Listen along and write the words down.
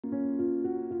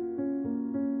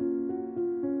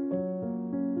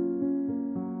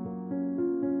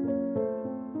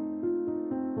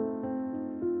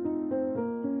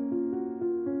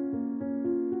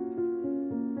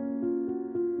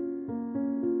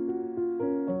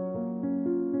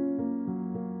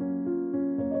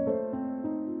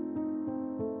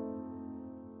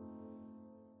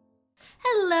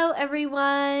Hello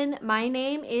everyone, my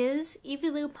name is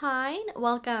Evie Pine.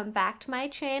 Welcome back to my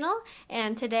channel,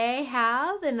 and today I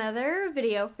have another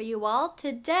video for you all.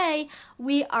 Today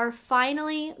we are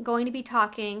finally going to be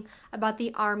talking about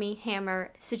the Armie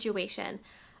Hammer situation.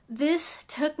 This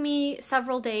took me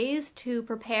several days to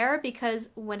prepare because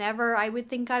whenever I would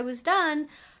think I was done,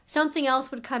 something else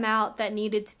would come out that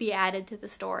needed to be added to the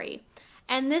story.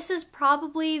 And this is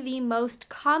probably the most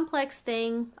complex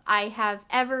thing I have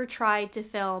ever tried to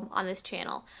film on this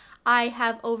channel. I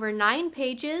have over 9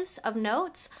 pages of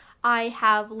notes. I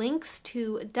have links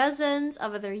to dozens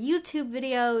of other YouTube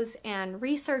videos and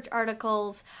research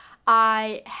articles.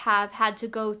 I have had to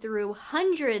go through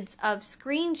hundreds of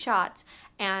screenshots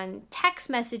and text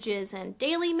messages and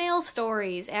Daily Mail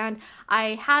stories, and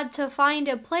I had to find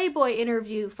a Playboy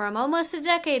interview from almost a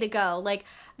decade ago.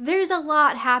 There's a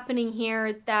lot happening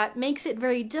here that makes it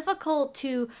very difficult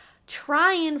to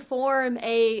try and form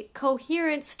a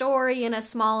coherent story in a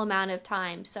small amount of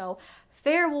time. So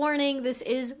fair warning, this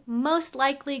is most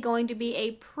likely going to be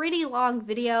a pretty long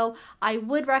video. I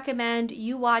would recommend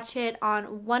you watch it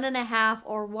on 1.5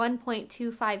 or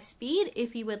 1.25 speed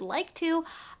if you would like to.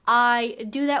 I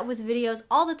do that with videos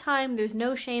all the time. There's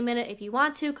no shame in it. If you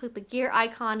want to, click the gear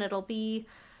icon. It'll be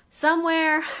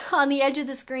somewhere on the edge of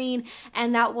the screen,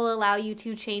 and that will allow you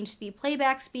to change the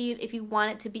playback speed if you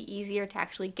want it to be easier to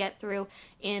actually get through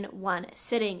in one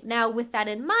sitting. Now, with that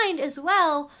in mind as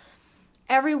well,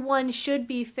 everyone should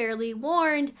be fairly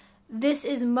warned. This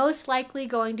is most likely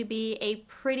going to be a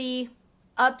pretty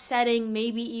upsetting,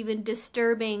 maybe even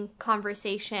disturbing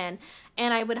conversation.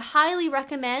 And I would highly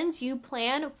recommend you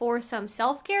plan for some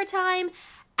self-care time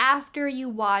after you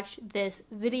watch this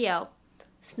video.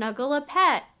 Snuggle a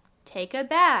pet, take a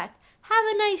bath, have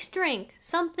a nice drink,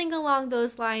 something along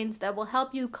those lines that will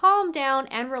help you calm down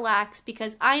and relax,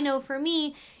 because I know for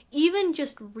me, even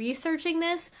just researching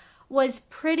this was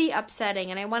pretty upsetting,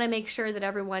 and I want to make sure that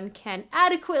everyone can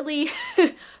adequately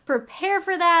prepare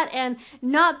for that and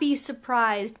not be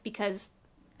surprised, because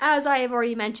as I have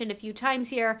already mentioned a few times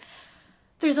here,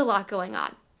 there's a lot going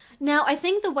on. Now, I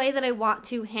think the way that I want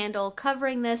to handle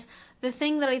covering this, the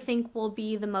thing that I think will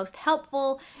be the most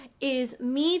helpful, is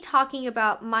me talking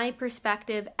about my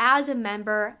perspective as a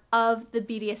member of the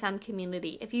BDSM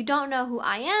community. If you don't know who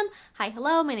I am, hi,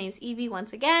 hello, my name is Evie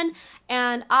once again,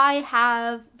 and I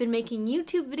have been making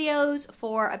YouTube videos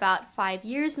for about 5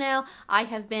 years now. I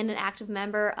have been an active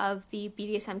member of the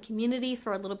BDSM community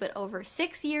for a little bit over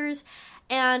 6 years,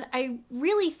 and I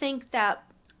really think that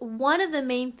one of the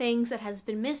main things that has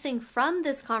been missing from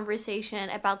this conversation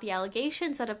about the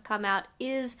allegations that have come out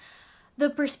is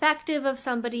the perspective of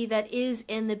somebody that is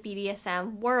in the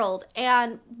BDSM world.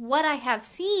 And what I have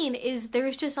seen is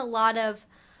there's just a lot of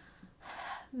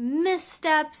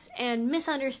missteps and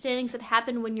misunderstandings that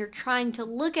happen when you're trying to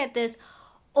look at this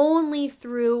only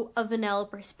through a vanilla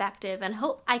perspective, and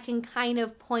hope I can kind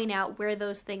of point out where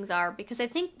those things are, because I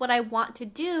think what I want to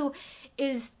do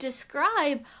is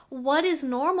describe what is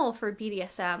normal for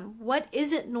BDSM, what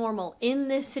isn't normal in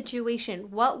this situation,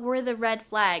 what were the red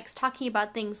flags, talking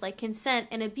about things like consent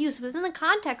and abuse within the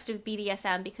context of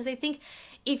BDSM, because I think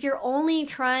if you're only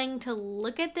trying to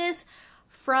look at this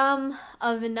from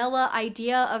a vanilla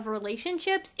idea of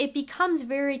relationships, it becomes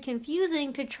very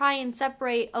confusing to try and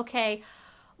separate, okay,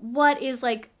 what is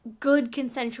good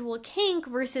consensual kink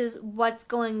versus what's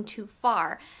going too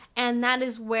far. And that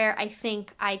is where I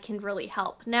think I can really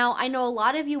help. Now, I know a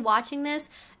lot of you watching this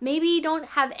maybe don't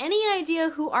have any idea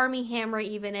who Armie Hammer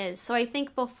even is. So I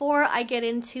think before I get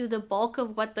into the bulk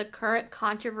of what the current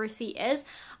controversy is,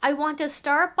 I want to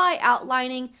start by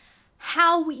outlining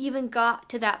how we even got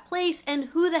to that place and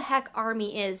who the heck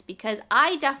Armie is, because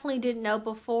I definitely didn't know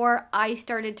before I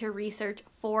started to research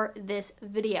for this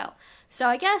video. So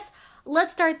I guess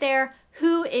let's start there.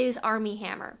 Who is Armie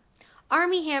Hammer?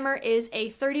 Armie Hammer is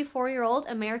a 34-year-old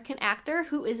American actor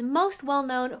who is most well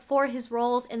known for his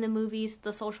roles in the movies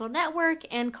The Social Network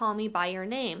and Call Me By Your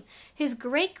Name. His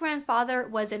great-grandfather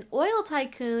was an oil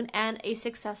tycoon and a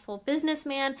successful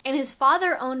businessman, and his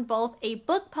father owned both a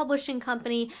book publishing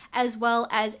company as well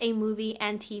as a movie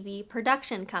and TV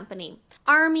production company.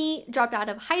 Armie dropped out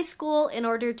of high school in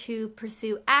order to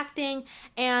pursue acting,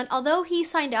 and although he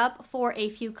signed up for a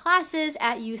few classes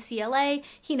at UCLA,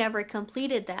 he never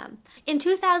completed them. In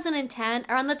 2010,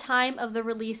 around the time of the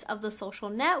release of The Social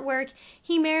Network,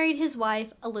 he married his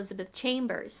wife, Elizabeth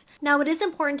Chambers. Now, it is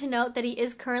important to note that he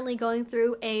is currently going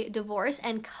through a divorce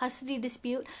and custody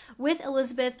dispute with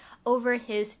Elizabeth over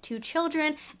his 2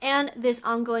 children, and this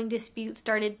ongoing dispute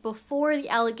started before the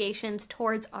allegations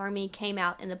towards Armie came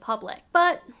out in the public.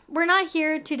 But we're not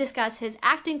here to discuss his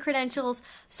acting credentials,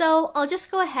 so I'll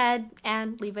just go ahead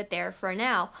and leave it there for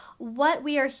now. What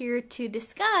we are here to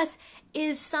discuss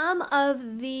is some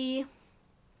of the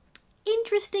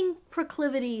interesting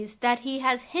proclivities that he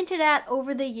has hinted at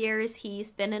over the years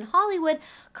he's been in Hollywood,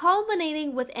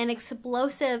 culminating with an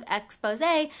explosive expose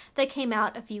that came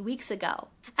out a few weeks ago.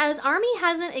 As Armie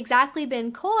hasn't exactly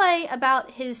been coy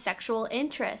about his sexual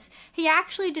interests, he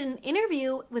actually did an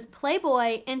interview with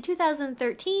Playboy in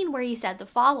 2013 where he said the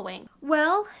following: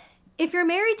 "Well, if you're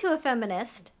married to a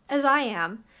feminist, as I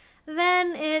am,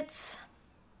 then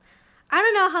I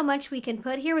don't know how much we can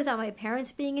put here without my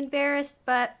parents being embarrassed,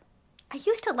 but I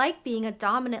used to like being a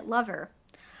dominant lover.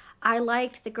 I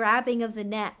liked the grabbing of the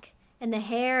neck and the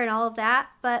hair and all of that,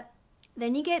 but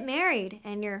then you get married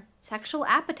and your sexual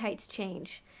appetites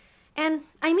change. And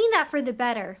I mean that for the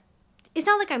better. It's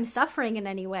not like I'm suffering in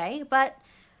any way, but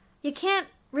you can't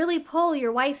really pull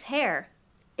your wife's hair.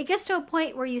 It gets to a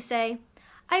point where you say,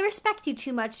 I respect you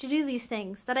too much to do these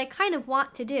things that I kind of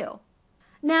want to do."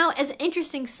 Now, as an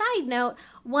interesting side note,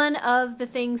 one of the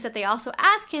things that they also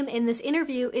ask him in this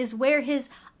interview is where his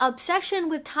obsession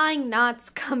with tying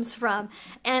knots comes from.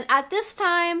 And at this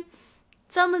time,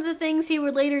 some of the things he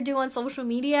would later do on social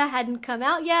media hadn't come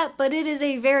out yet, but it is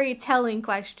a very telling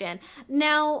question.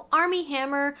 Now, Armie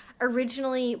Hammer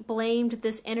originally blamed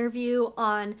this interview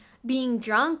on being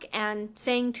drunk and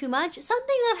saying too much,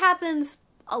 something that happens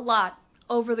a lot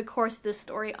over the course of this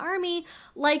story. Armie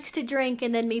likes to drink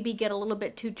and then maybe get a little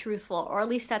bit too truthful, or at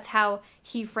least that's how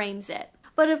he frames it.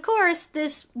 But of course,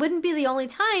 this wouldn't be the only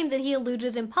time that he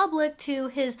alluded in public to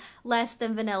his less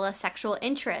than vanilla sexual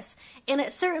interests, and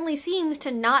it certainly seems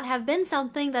to not have been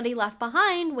something that he left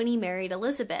behind when he married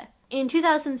Elizabeth. In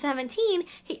 2017,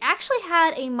 he actually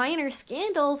had a minor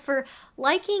scandal for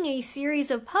liking a series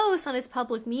of posts on his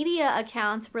public media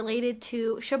accounts related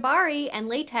to shibari and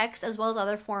latex, as well as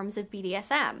other forms of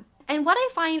BDSM. And what I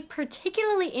find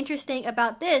particularly interesting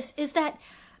about this is that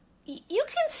you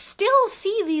can still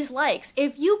see these likes.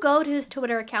 If you go to his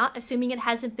Twitter account, assuming it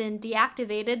hasn't been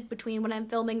deactivated between when I'm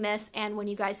filming this and when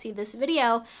you guys see this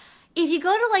video, if you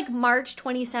go to like March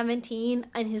 2017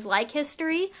 in his like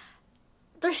history,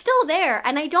 they're still there.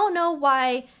 And I don't know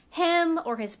why him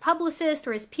or his publicist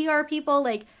or his PR people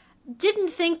didn't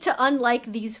think to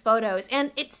unlike these photos.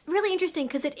 And it's really interesting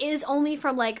because it is only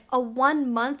from like a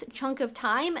 1 month chunk of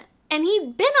time, and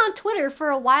he'd been on Twitter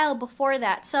for a while before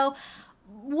that. So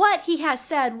what he has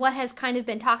said, what has kind of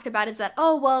been talked about is that,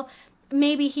 oh, well,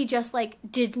 maybe he just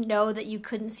didn't know that you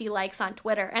couldn't see likes on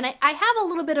Twitter. And I have a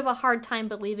little bit of a hard time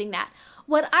believing that.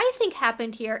 What I think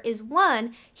happened here is,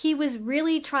 one, he was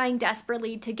really trying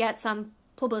desperately to get some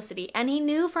publicity. And he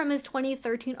knew from his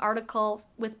 2013 article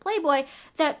with Playboy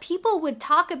that people would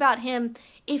talk about him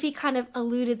if he kind of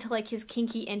alluded to his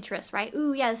kinky interests, right?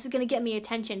 Ooh, yeah, this is going to get me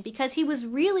attention, because he was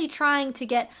really trying to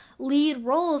get lead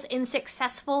roles in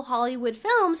successful Hollywood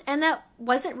films, and that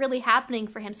wasn't really happening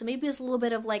for him. So maybe it's a little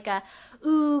bit of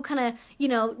ooh, kind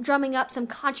of, drumming up some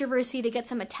controversy to get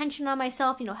some attention on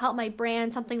myself, help my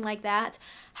brand, something like that.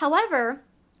 However,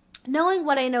 knowing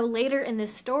what I know later in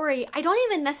this story, I don't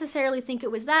even necessarily think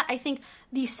it was that. I think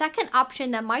the second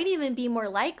option that might even be more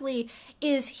likely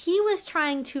is he was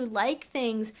trying to like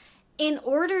things in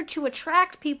order to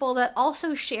attract people that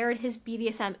also shared his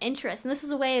BDSM interests. And this is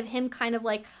a way of him kind of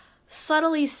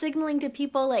subtly signaling to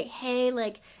people hey,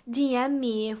 DM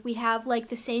me if we have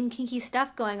the same kinky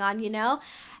stuff going on,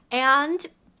 And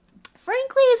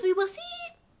frankly, as we will see,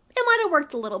 it might have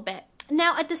worked a little bit.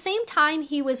 Now, at the same time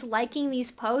he was liking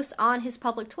these posts on his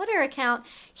public Twitter account,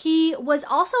 he was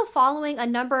also following a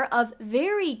number of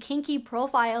very kinky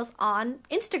profiles on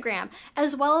Instagram,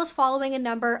 as well as following a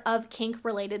number of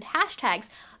kink-related hashtags.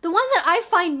 The one that I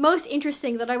find most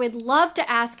interesting that I would love to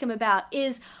ask him about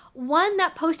is one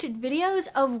that posted videos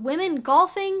of women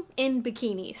golfing in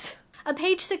bikinis. A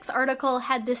Page 6 article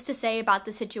had this to say about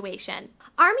the situation.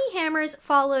 Armie Hammer's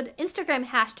followed Instagram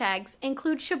hashtags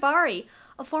include shibari,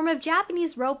 a form of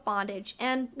Japanese rope bondage,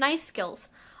 and knife skills.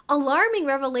 Alarming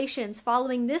revelations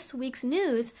following this week's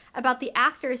news about the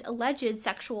actor's alleged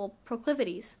sexual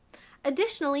proclivities.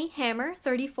 Additionally, Hammer,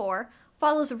 34,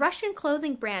 follows Russian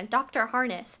clothing brand Dr.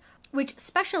 Harness, which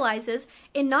specializes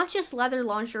in not just leather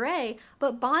lingerie,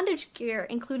 but bondage gear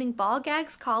including ball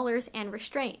gags, collars, and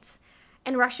restraints.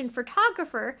 And Russian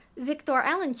photographer Viktor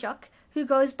Alenchuk, who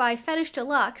goes by Fetish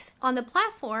Deluxe on the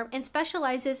platform and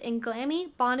specializes in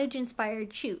glammy,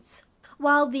 bondage-inspired shoots.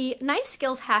 While the knife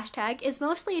skills hashtag is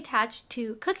mostly attached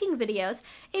to cooking videos,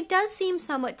 it does seem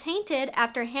somewhat tainted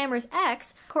after Hammer's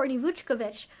ex, Courtney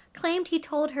Vuckovich, claimed he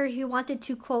told her he wanted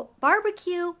to, quote,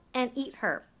 barbecue and eat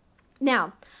her.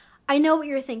 Now, I know what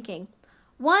you're thinking.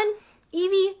 1,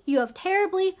 Evie, you have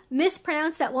terribly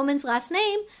mispronounced that woman's last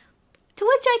name, to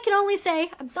which I can only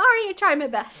say, I'm sorry, I tried my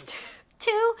best.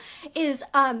 2 is,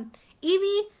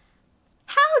 Evie,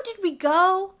 how did we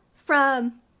go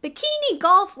from bikini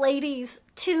golf ladies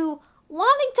to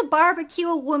wanting to barbecue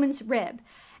a woman's rib?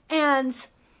 And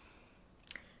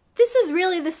this is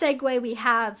really the segue we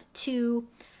have to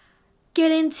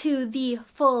get into the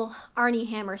full Armie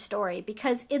Hammer story,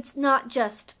 because it's not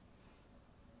just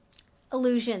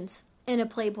illusions in a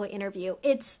Playboy interview.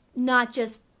 It's not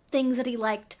just things that he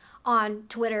liked on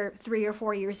Twitter 3 or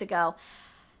 4 years ago.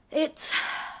 It's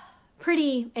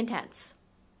pretty intense.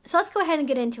 So let's go ahead and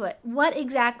get into it. What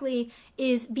exactly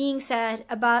is being said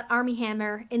about Armie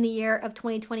Hammer in the year of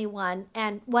 2021,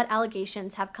 and what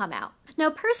allegations have come out? Now,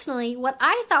 personally, what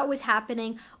I thought was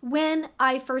happening when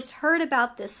I first heard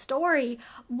about this story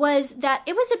was that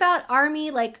it was about Armie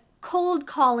like cold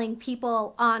calling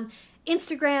people on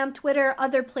Instagram, Twitter,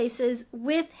 other places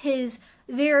with his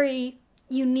very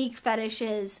unique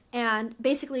fetishes, and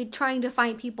basically trying to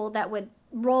find people that would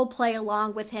role play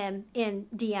along with him in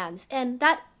DMs. And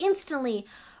that instantly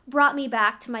brought me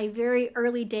back to my very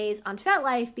early days on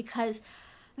FetLife, because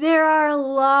there are a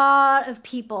lot of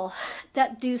people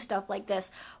that do stuff like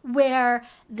this where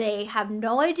they have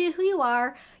no idea who you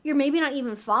are. You're maybe not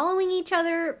even following each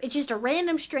other. It's just a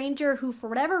random stranger who, for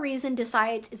whatever reason,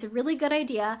 decides it's a really good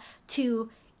idea to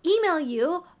email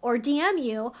you or DM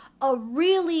you a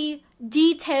really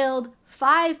detailed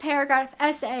 5-paragraph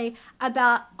essay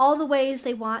about all the ways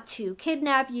they want to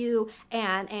kidnap you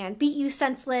and beat you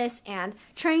senseless and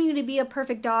train you to be a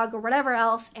perfect dog or whatever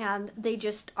else, and they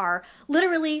just are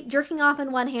literally jerking off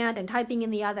in one hand and typing in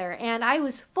the other. And I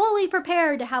was fully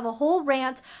prepared to have a whole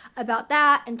rant about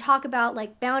that and talk about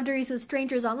like boundaries with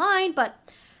strangers online, but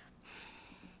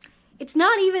it's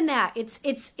not even that.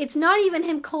 It's not even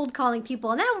him cold calling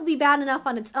people, and that would be bad enough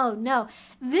on its own. No,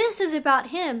 this is about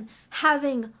him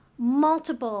having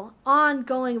multiple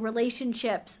ongoing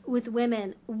relationships with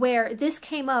women, where this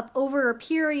came up over a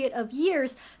period of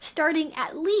years, starting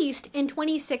at least in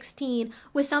 2016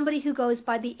 with somebody who goes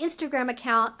by the Instagram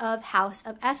account of House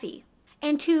of Effie.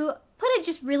 And to put it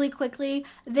just really quickly,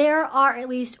 there are at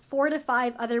least 4 to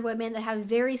 5 other women that have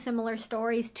very similar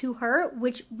stories to her,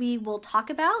 which we will talk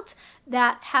about,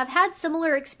 that have had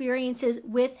similar experiences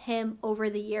with him over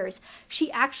the years.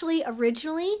 She actually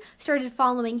originally started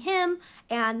following him,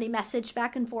 and they messaged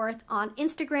back and forth on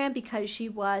Instagram because she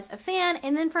was a fan,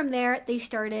 and then from there they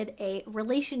started a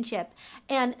relationship.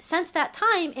 And since that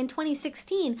time in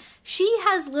 2016, she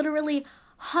has literally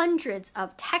hundreds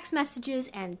of text messages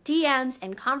and DMs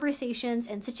and conversations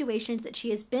and situations that she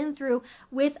has been through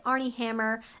with Armie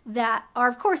Hammer that are,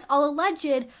 of course, all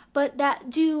alleged, but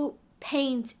that do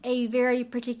paint a very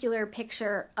particular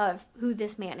picture of who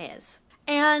this man is.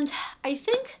 And I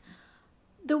think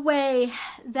the way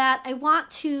that I want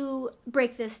to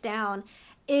break this down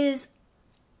is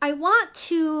I want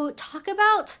to talk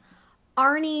about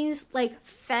Armie's like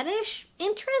fetish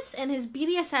interests and his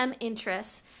BDSM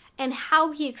interests, and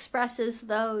how he expresses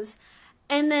those,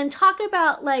 and then talk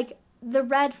about like the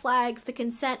red flags, the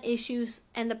consent issues,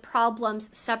 and the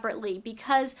problems separately,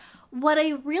 because what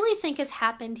I really think has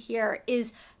happened here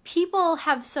is people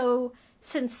have so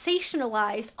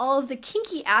sensationalized all of the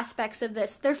kinky aspects of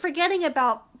this, they're forgetting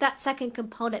about that second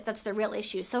component that's the real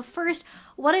issue. So first,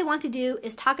 what I want to do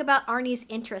is talk about Armie's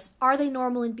interests. Are they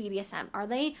normal in BDSM? Are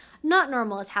they not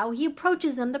normal? Is how he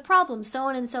approaches them, the problems, so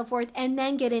on and so forth, and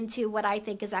then get into what I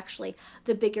think is actually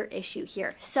the bigger issue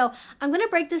here. So I'm going to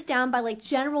break this down by like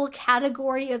general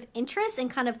category of interest and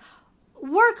kind of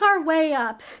work our way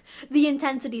up the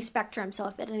intensity spectrum. So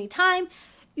if at any time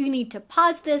you need to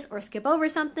pause this or skip over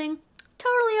something,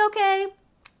 totally okay,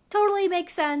 totally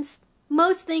makes sense.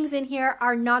 Most things in here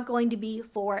are not going to be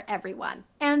for everyone.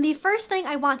 And the first thing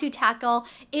I want to tackle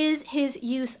is his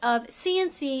use of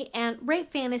CNC and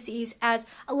rape fantasies as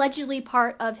allegedly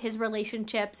part of his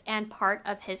relationships and part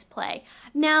of his play.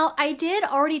 Now, I did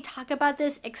already talk about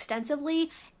this extensively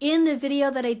in the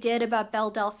video that I did about Belle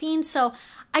Delphine, so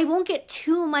I won't get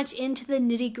too much into the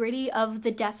nitty-gritty of the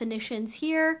definitions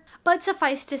here, but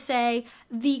suffice to say,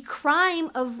 the crime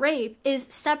of rape is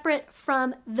separate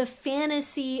from the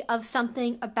fantasy of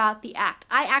something about the act.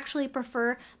 I actually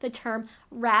prefer the term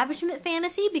ravishment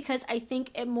fantasy because I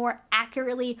think it more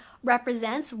accurately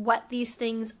represents what these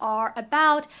things are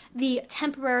about: the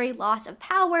temporary loss of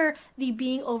power, the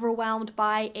being overwhelmed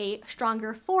by a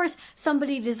stronger force,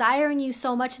 somebody desiring you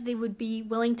so much that they would be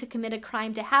willing to commit a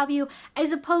crime to have you,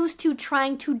 as opposed to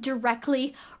trying to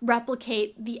directly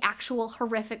replicate the actual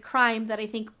horrific crime that I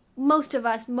think most of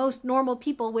us, most normal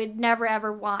people, would never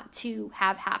ever want to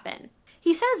have happen.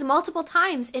 He says multiple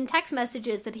times in text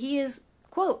messages that he is,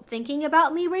 quote, thinking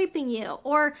about me raping you,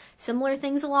 or similar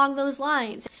things along those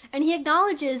lines. And he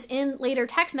acknowledges in later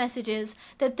text messages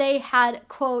that they had,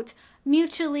 quote,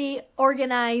 mutually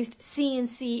organized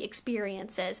C&C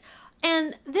experiences.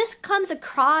 And this comes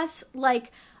across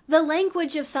like the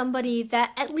language of somebody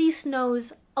that at least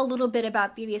knows a little bit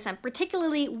about BDSM,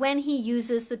 particularly when he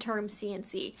uses the term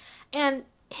C&C. And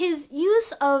his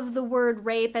use of the word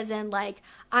rape, as in like,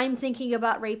 I'm thinking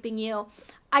about raping you,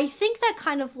 I think that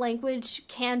kind of language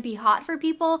can be hot for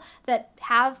people that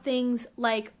have things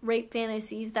like rape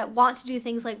fantasies, that want to do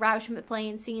things like ravishment play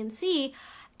and C&C,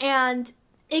 and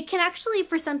it can actually,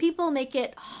 for some people, make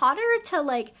it hotter to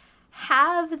like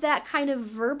have that kind of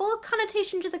verbal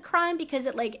connotation to the crime, because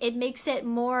it makes it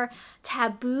more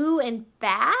taboo and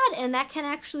bad, and that can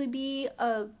actually be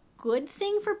a good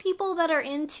thing for people that are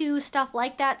into stuff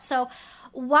like that. So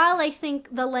while I think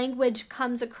the language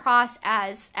comes across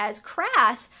as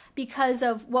crass because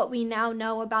of what we now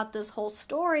know about this whole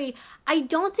story, I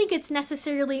don't think it's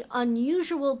necessarily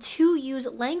unusual to use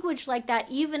language like that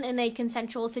even in a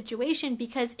consensual situation,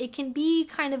 because it can be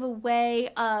kind of a way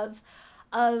of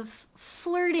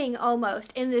flirting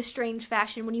almost in this strange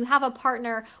fashion when you have a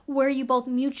partner where you both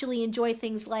mutually enjoy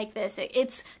things like this.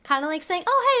 It's kind of like saying,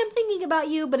 oh, hey, I'm thinking about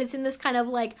you, but it's in this kind of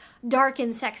like dark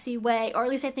and sexy way, or at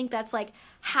least I think that's like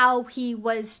how he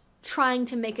was trying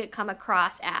to make it come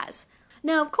across as.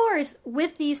 Now, of course,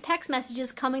 with these text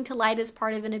messages coming to light as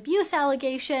part of an abuse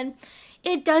allegation,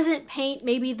 it doesn't paint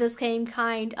maybe the same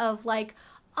kind of like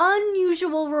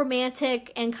unusual romantic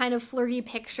and kind of flirty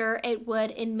picture it would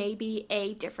in maybe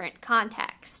a different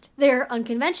context. They're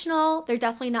unconventional, they're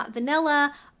definitely not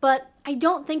vanilla, but I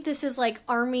don't think this is like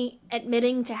Armie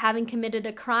admitting to having committed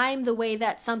a crime the way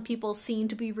that some people seem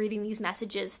to be reading these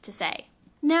messages to say.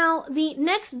 Now, the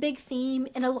next big theme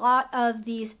in a lot of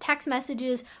these text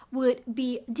messages would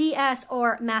be DS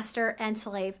or master and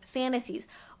slave fantasies.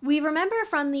 We remember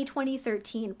from the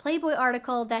 2013 Playboy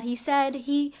article that he said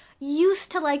he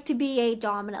used to like to be a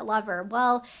dominant lover.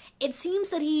 Well, it seems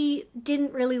that he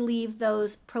didn't really leave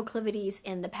those proclivities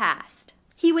in the past.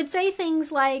 He would say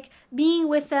things like being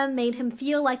with them made him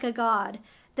feel like a god,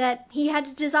 that he had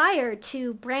a desire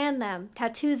to brand them,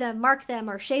 tattoo them, mark them,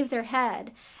 or shave their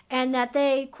head, and that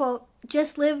they, quote,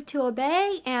 just lived to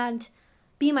obey and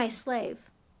be my slave.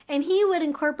 And he would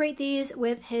incorporate these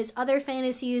with his other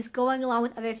fantasies, going along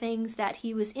with other things that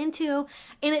he was into.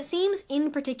 And it seems in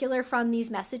particular from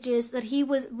these messages that he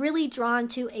was really drawn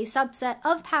to a subset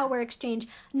of power exchange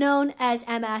known as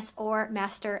MS, or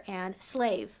master and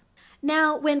slave.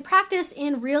 Now, when practiced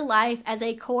in real life as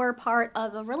a core part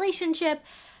of a relationship,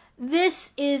 this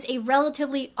is a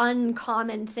relatively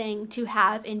uncommon thing to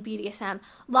have in BDSM.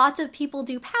 Lots of people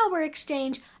do power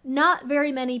exchange. Not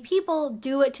very many people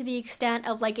do it to the extent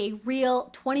of like a real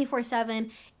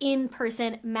 24/7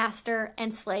 in-person master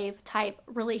and slave type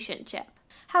relationship.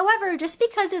 However, just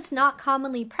because it's not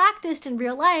commonly practiced in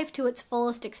real life to its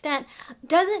fullest extent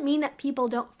doesn't mean that people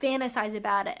don't fantasize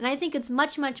about it. And I think it's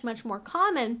much, much, much more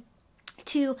common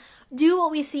to do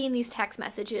what we see in these text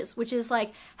messages, which is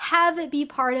like have it be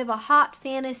part of a hot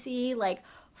fantasy, like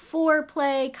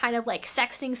foreplay, kind of like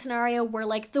sexting scenario where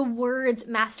like the words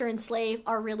master and slave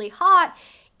are really hot,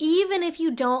 even if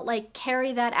you don't like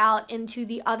carry that out into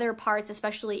the other parts,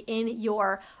 especially in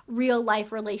your real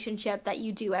life relationship that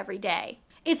you do every day.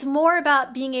 It's more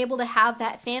about being able to have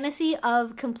that fantasy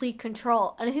of complete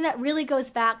control. And I think that really goes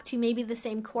back to maybe the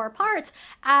same core parts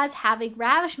as having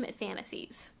ravishment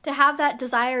fantasies. To have that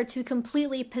desire to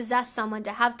completely possess someone,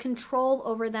 to have control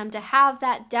over them, to have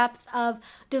that depth of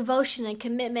devotion and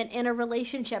commitment in a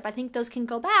relationship. I think those can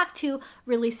go back to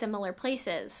really similar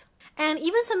places. And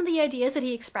even some of the ideas that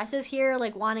he expresses here,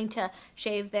 like wanting to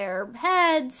shave their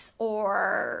heads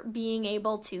or being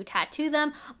able to tattoo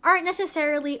them, aren't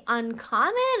necessarily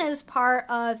uncommon as part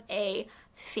of a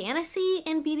fantasy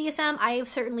in BDSM. I have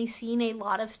certainly seen a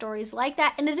lot of stories like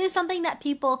that, and it is something that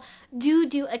people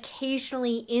do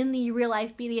occasionally in the real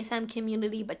life BDSM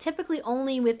community, but typically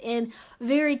only within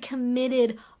very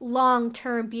committed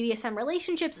long-term BDSM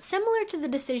relationships, similar to the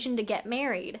decision to get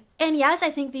married. And yes, I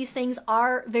think these things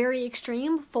are very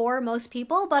extreme for most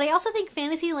people, but I also think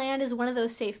Fantasyland is one of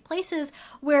those safe places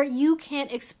where you can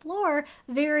explore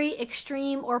very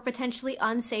extreme or potentially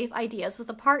unsafe ideas with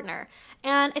a partner.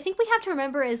 And I think we have to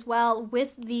remember as well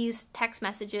with these text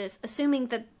messages, assuming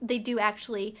that they do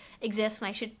actually exist, and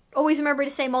I should always remember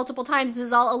to say multiple times, this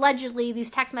is all allegedly, these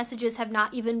text messages have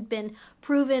not even been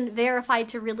proven, verified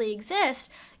to really exist.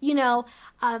 You know,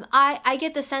 I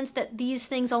get the sense that these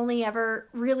things only ever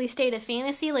really stayed a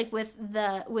fantasy, like with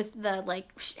the like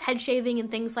head shaving and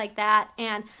things like that,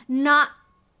 and not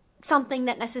something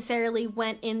that necessarily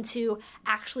went into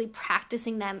actually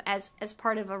practicing them as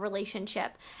part of a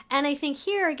relationship. And I think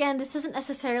here, again, this doesn't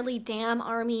necessarily damn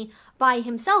Armie by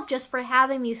himself just for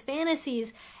having these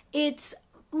fantasies. It's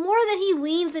more that he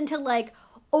leans into like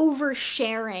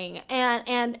oversharing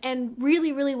and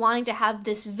really, really wanting to have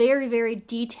this very, very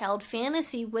detailed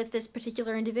fantasy with this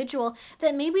particular individual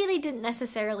that maybe they didn't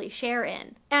necessarily share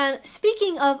in. And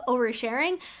speaking of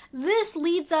oversharing, this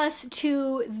leads us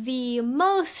to the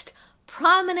most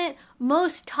prominent,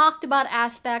 most talked about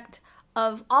aspect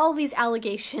of all these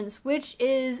allegations, which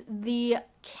is the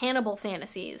cannibal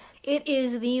fantasies. It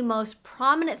is the most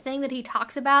prominent thing that he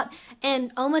talks about,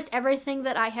 and almost everything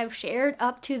that I have shared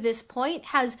up to this point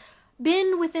has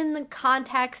been within the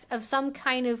context of some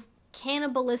kind of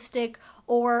cannibalistic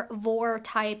or vor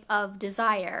type of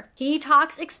desire. He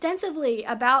talks extensively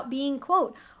about being,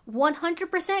 quote,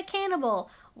 100%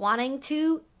 cannibal, wanting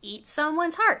to eat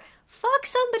someone's heart, fuck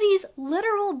somebody's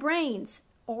literal brains,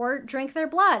 or drink their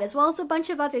blood, as well as a bunch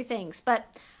of other things. But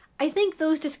I think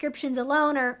those descriptions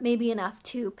alone are maybe enough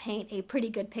to paint a pretty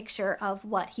good picture of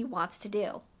what he wants to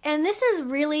do. And this is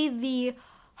really the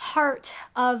heart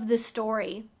of the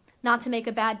story, not to make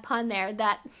a bad pun there,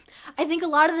 that I think a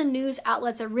lot of the news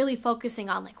outlets are really focusing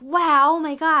on, like, wow, oh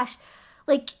my gosh,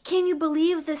 like, can you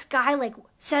believe this guy, like,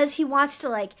 says he wants to,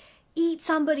 like, eat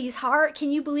somebody's heart?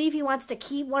 Can you believe he wants to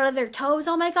keep one of their toes?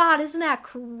 Oh my God, isn't that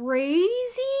crazy?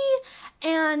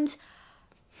 And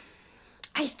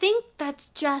I think that's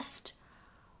just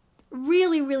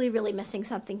really, really, really missing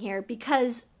something here,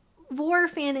 because vor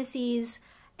fantasies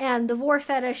and the vor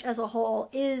fetish as a whole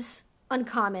is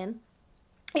uncommon.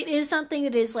 It is something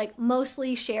that is like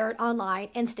mostly shared online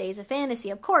and stays a fantasy.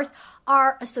 Of course,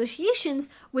 our associations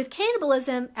with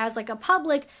cannibalism as like a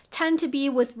public tend to be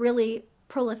with really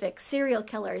prolific serial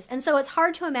killers. And so it's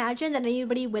hard to imagine that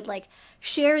anybody would like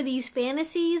share these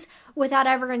fantasies without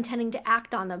ever intending to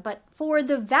act on them. But for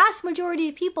the vast majority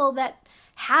of people that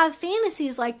have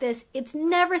fantasies like this, it's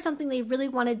never something they really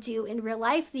want to do in real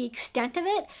life. The extent of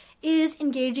it is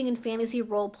engaging in fantasy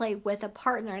role play with a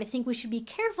partner. And I think we should be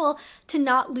careful to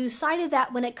not lose sight of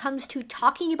that when it comes to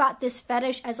talking about this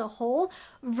fetish as a whole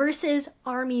versus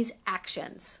Armie's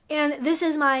actions. And this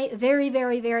is my very,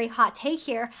 very, very hot take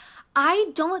here.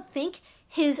 I don't think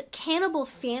his cannibal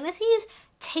fantasies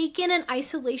taken in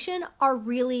isolation are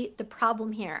really the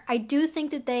problem here. I do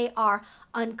think that they are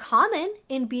uncommon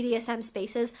in BDSM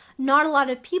spaces. Not a lot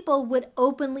of people would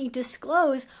openly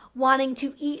disclose wanting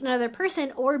to eat another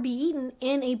person or be eaten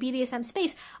in a BDSM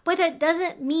space, but that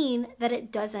doesn't mean that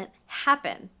it doesn't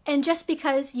happen. And just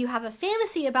because you have a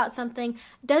fantasy about something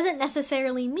doesn't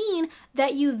necessarily mean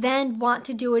that you then want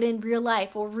to do it in real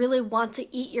life or really want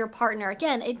to eat your partner.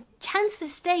 Again, it tends to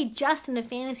stay just in a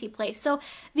fantasy place. So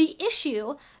the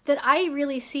issue that I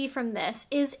really see from this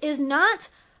is not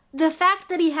the fact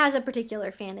that he has a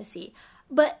particular fantasy,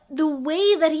 but the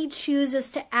way that he chooses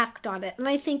to act on it. And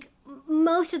I think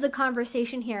most of the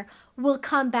conversation here will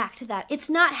come back to that. It's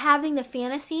not having the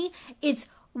fantasy, it's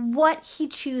what he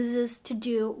chooses to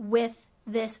do with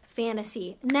this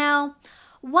fantasy. Now,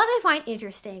 what I find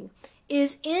interesting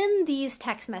is in these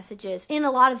text messages, in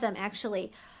a lot of them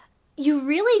actually, you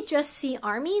really just see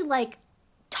Armie like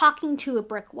talking to a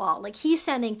brick wall. Like he's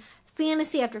sending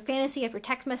fantasy after fantasy after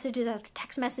text messages after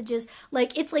text messages.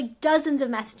 Like it's like dozens of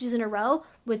messages in a row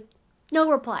with no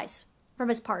replies from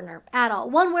his partner at all,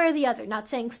 one way or the other. Not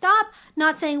saying stop,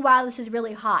 not saying wow, this is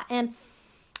really hot. And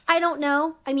I don't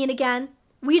know. I mean, again,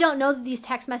 we don't know that these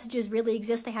text messages really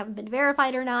exist. They haven't been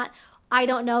verified or not. I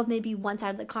don't know if maybe one side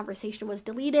of the conversation was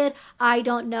deleted. I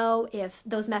don't know if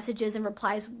those messages and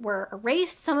replies were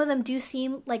erased. Some of them do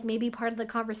seem like maybe part of the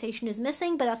conversation is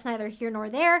missing, but that's neither here nor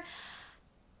there.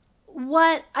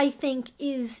 What I think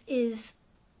is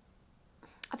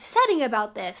upsetting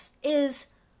about this is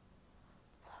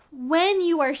when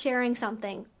you are sharing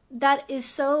something that is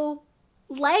so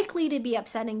likely to be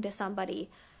upsetting to somebody,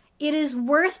 it is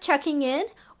worth checking in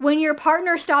when your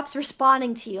partner stops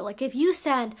responding to you. Like if you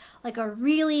send like a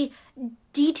really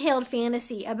detailed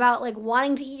fantasy about like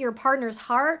wanting to eat your partner's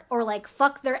heart or like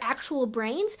fuck their actual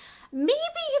brains, maybe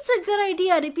it's a good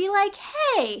idea to be like,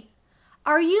 hey,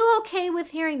 are you okay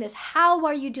with hearing this? How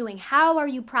are you doing? How are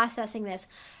you processing this?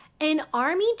 And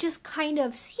Armie just kind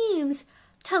of seems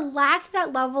to lack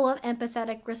that level of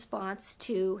empathetic response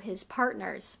to his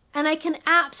partners. And I can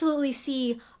absolutely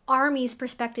see Armie's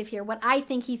perspective here, what I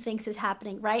think he thinks is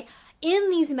happening, right? In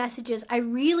these messages, I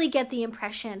really get the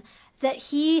impression that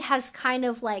he has kind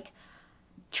of like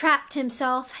trapped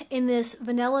himself in this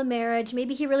vanilla marriage.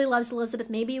 Maybe he really loves Elizabeth.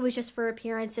 Maybe it was just for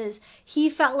appearances. He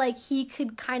felt like he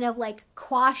could kind of like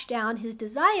quash down his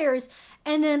desires.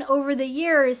 And then over the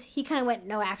years, he kind of went,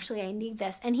 no, actually, I need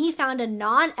this. And he found a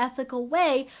non-ethical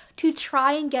way to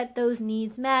try and get those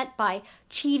needs met by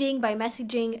cheating, by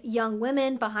messaging young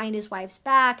women behind his wife's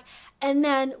back. And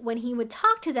then when he would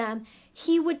talk to them,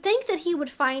 he would think that he would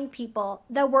find people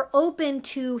that were open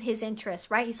to his interests,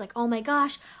 right? He's like, oh my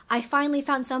gosh, I finally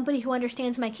found somebody who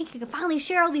understands my kink. I can finally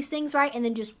share all these things, right? And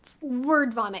then just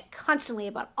word vomit constantly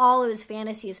about all of his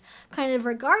fantasies, kind of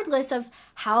regardless of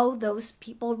how those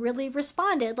people really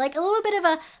responded. Like a little bit of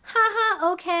a,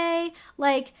 haha, okay,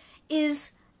 like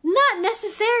is not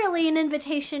necessarily an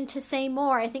invitation to say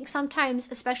more. I think sometimes,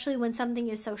 especially when something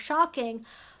is so shocking,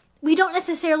 we don't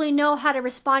necessarily know how to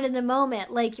respond in the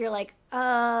moment. Like you're like,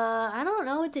 I don't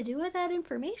know what to do with that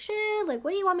information. Like,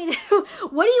 what do you want me to do?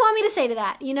 What do you want me to say to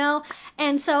that? You know?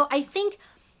 And so I think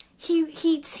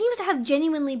he seems to have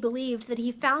genuinely believed that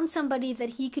he found somebody that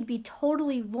he could be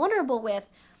totally vulnerable with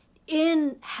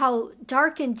in how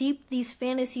dark and deep these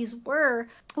fantasies were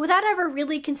without ever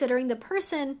really considering the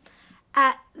person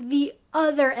at the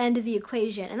other end of the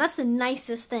equation. And that's the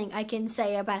nicest thing I can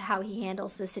say about how he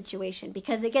handles the situation,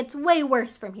 because it gets way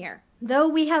worse from here. Though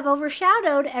we have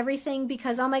overshadowed everything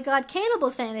because, oh my god,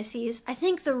 cannibal fantasies, I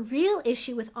think the real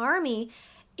issue with Armie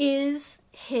is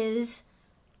his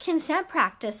consent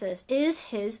practices, is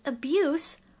his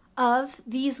abuse of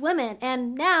these women.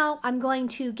 And now I'm going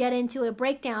to get into a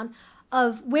breakdown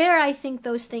of where I think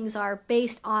those things are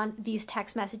based on these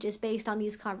text messages, based on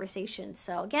these conversations.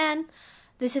 So again,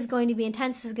 this is going to be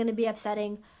intense, this is going to be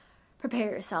upsetting.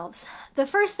 Prepare yourselves. The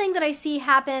first thing that I see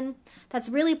happen that's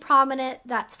really prominent,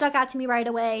 that stuck out to me right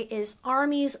away, is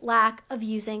Armie's lack of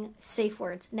using safe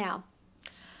words. Now,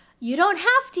 you don't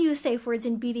have to use safe words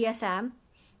in BDSM,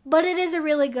 but it is a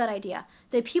really good idea.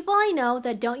 The people I know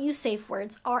that don't use safe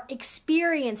words are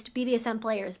experienced BDSM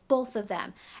players, both of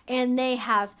them, and they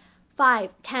have 5,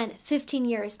 10, 15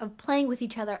 years of playing with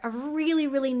each other, of really,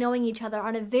 really knowing each other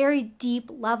on a very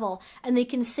deep level, and they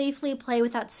can safely play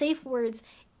without safe words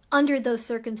under those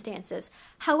circumstances.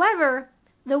 However,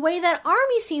 the way that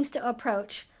Armie seems to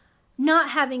approach not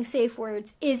having safe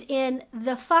words is in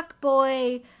the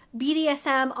fuckboy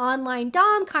BDSM online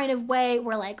dom kind of way,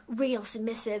 where like real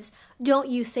submissives don't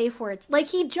use safe words. Like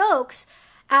he jokes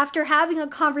after having a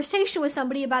conversation with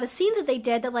somebody about a scene that they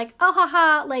did that like, oh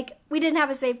haha, like we didn't have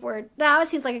a safe word. That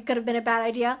seems like it could have been a bad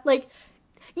idea. Like,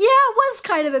 yeah, it was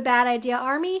kind of a bad idea,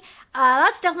 Armie.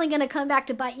 That's definitely going to come back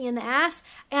to bite you in the ass.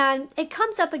 And it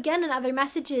comes up again in other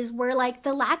messages where like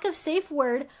the lack of safe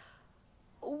word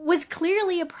was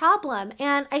clearly a problem.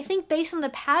 And I think based on the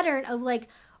pattern of like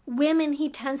women he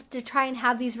tends to try and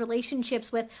have these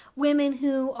relationships with, women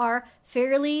who are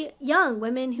fairly young,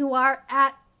 women who are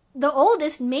at the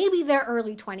oldest, maybe their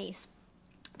early 20s,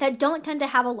 that don't tend to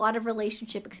have a lot of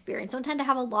relationship experience, don't tend to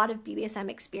have a lot of BDSM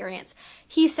experience.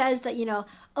 He says that, you know,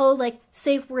 oh, like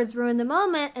safe words ruin the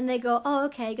moment, and they go, oh,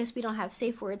 okay, I guess we don't have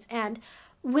safe words. And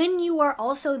when you are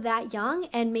also that young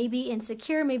and maybe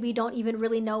insecure, maybe you don't even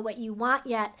really know what you want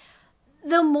yet,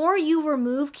 the more you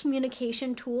remove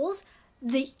communication tools,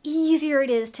 the easier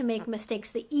it is to make mistakes,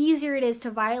 the easier it is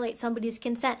to violate somebody's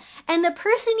consent. And the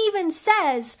person even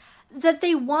says that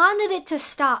they wanted it to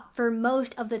stop for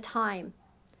most of the time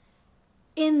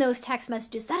in those text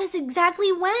messages. That is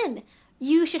exactly when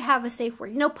you should have a safe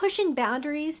word. You know, pushing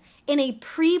boundaries in a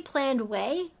pre-planned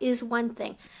way is one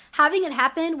thing. Having it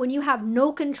happen when you have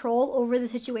no control over the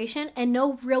situation and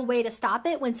no real way to stop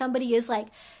it, when somebody is like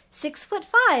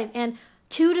 6'5" and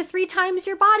 2 to 3 times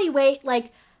your body weight,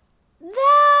 like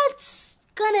that's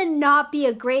gonna not be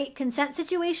a great consent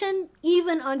situation,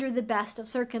 even under the best of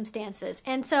circumstances.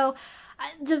 And so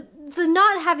the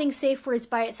not having safe words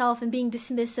by itself and being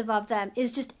dismissive of them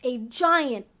is just a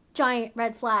giant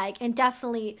red flag, and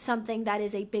definitely something that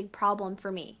is a big problem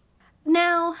for me.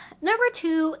 Now, number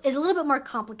 2 is a little bit more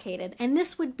complicated, and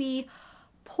this would be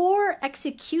poor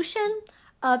execution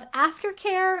of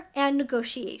aftercare and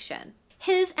negotiation.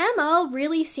 his MO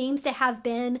really seems to have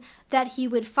been that he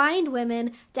would find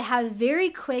women to have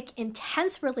very quick,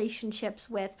 intense relationships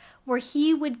with, where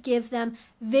he would give them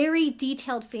very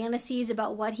detailed fantasies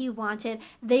about what he wanted.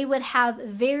 They would have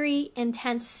very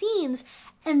intense scenes,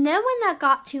 and then when that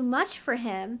got too much for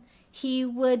him, he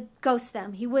would ghost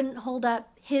them. He wouldn't hold up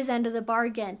his end of the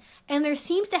bargain. And there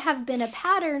seems to have been a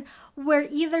pattern where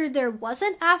either there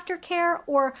wasn't aftercare,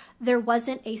 or there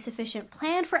wasn't a sufficient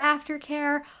plan for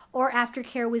aftercare, or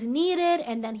aftercare was needed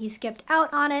and then he skipped out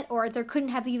on it, or there couldn't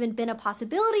have even been a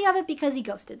possibility of it because he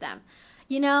ghosted them.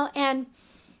 You know, and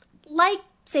like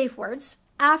safe words,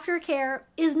 aftercare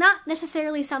is not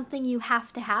necessarily something you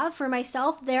have to have. For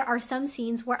myself, there are some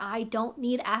scenes where I don't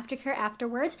need aftercare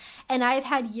afterwards, and I've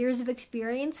had years of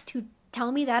experience to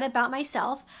tell me that about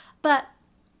myself. But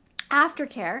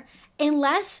aftercare,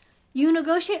 unless you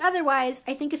negotiate otherwise,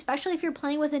 I think especially if you're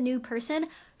playing with a new person,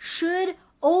 should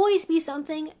always be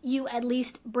something you at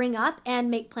least bring up and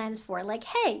make plans for. Like,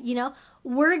 hey, you know,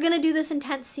 we're gonna do this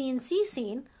intense C&C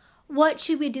scene. What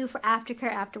should we do for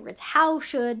aftercare afterwards? How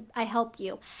should I help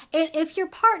you? And if your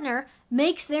partner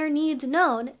makes their needs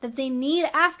known, that they need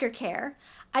aftercare,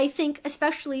 I think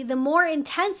especially the more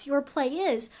intense your play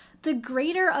is, the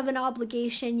greater of an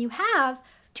obligation you have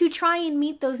to try and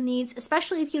meet those needs,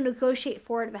 especially if you negotiate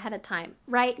for it ahead of time,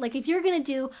 right? Like if you're gonna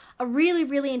do a really,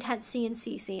 really intense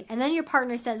C&C scene, and then your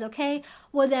partner says, okay,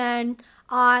 well then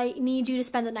I need you to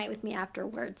spend the night with me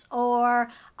afterwards, or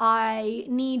I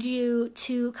need you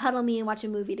to cuddle me and watch a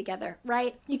movie together,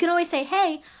 right? You can always say,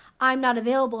 hey, I'm not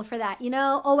available for that, you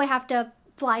know? Oh, I have to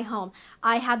fly home.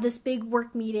 I have this big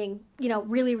work meeting, you know,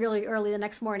 really, really early the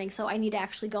next morning, so I need to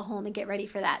actually go home and get ready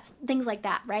for that. Things like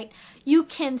that, right? You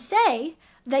can say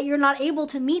that you're not able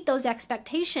to meet those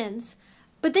expectations,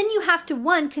 but then you have to,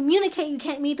 one, communicate you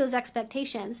can't meet those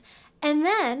expectations, and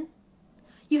then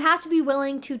you have to be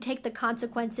willing to take the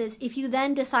consequences if you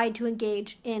then decide to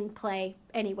engage in play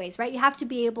anyways, right? You have to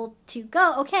be able to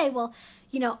go, okay, well,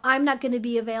 you know, I'm not going to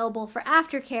be available for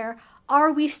aftercare.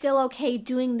 Are we still okay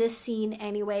doing this scene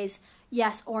anyways?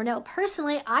 Yes or no.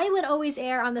 Personally, I would always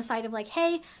err on the side of like,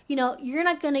 hey, you know, you're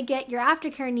not going to get your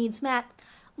aftercare needs met.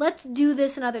 Let's do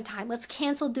this another time. Let's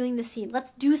cancel doing the scene.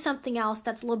 Let's do something else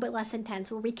that's a little bit less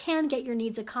intense where we can get your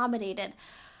needs accommodated.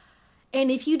 And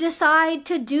if you decide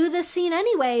to do this scene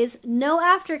anyways, no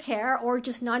aftercare, or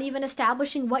just not even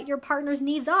establishing what your partner's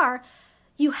needs are,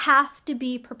 you have to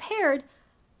be prepared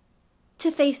to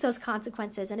face those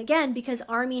consequences. And again, because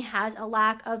Armie has a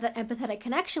lack of that empathetic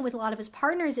connection with a lot of his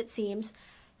partners, it seems,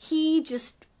 he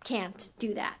just can't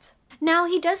do that. Now,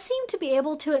 he does seem to be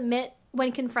able to admit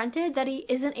when confronted that he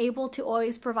isn't able to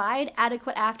always provide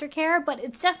adequate aftercare, but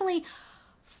it's definitely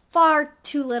far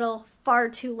too little, far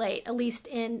too late, at least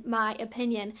in my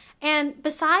opinion. And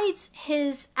besides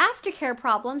his aftercare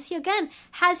problems, he again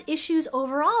has issues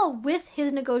overall with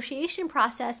his negotiation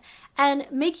process and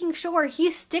making sure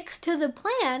he sticks to the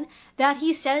plan that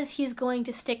he says he's going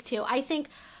to stick to. I think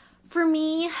for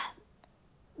me,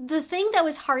 the thing that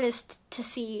was hardest to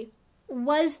see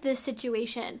was this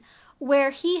situation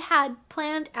where he had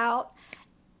planned out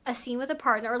a scene with a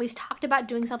partner, or at least talked about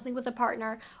doing something with a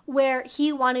partner, where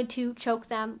he wanted to choke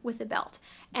them with a belt.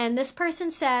 And this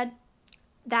person said,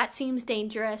 that seems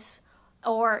dangerous,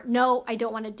 or no, I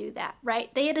don't want to do that,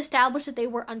 right? They had established that they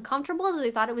were uncomfortable, that they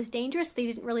thought it was dangerous, they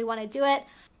didn't really want to do it.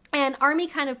 And Armie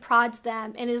kind of prods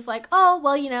them and is like, oh,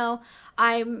 well, you know,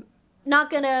 I'm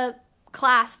not going to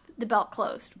clasp the belt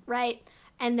closed, right?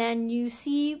 And then you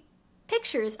see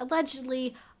pictures,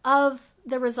 allegedly, of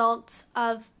the results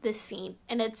of this scene,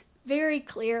 and it's very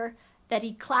clear that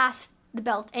he clasped the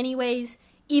belt anyways,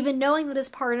 even knowing that his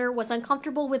partner was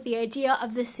uncomfortable with the idea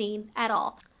of the scene at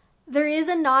all. There is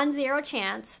a non-zero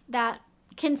chance that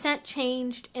consent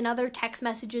changed in other text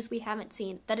messages we haven't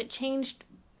seen, that it changed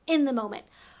in the moment.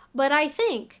 But I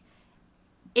think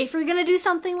if you're gonna do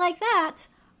something like that,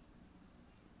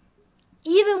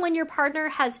 even when your partner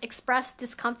has expressed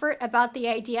discomfort about the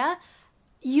idea,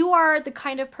 you are the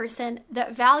kind of person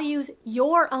that values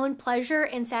your own pleasure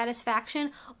and satisfaction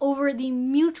over the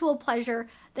mutual pleasure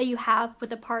that you have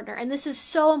with a partner. And this is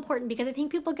so important because I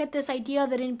think people get this idea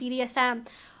that in BDSM,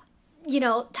 you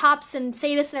know, tops and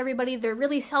sadists and everybody, they're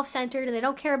really self-centered and they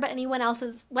don't care about anyone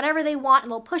else's, whatever they want,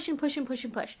 and they'll push and push and push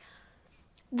and push.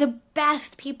 The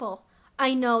best people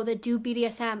I know that do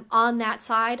BDSM on that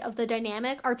side of the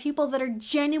dynamic are people that are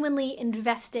genuinely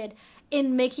invested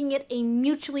in making it a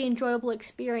mutually enjoyable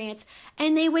experience,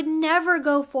 and they would never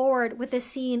go forward with a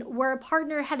scene where a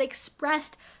partner had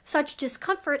expressed such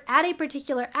discomfort at a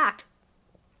particular act.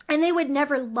 And they would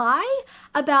never lie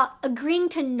about agreeing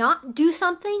to not do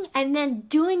something and then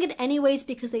doing it anyways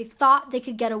because they thought they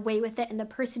could get away with it and the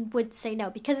person would say no.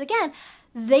 Because again,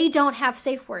 they don't have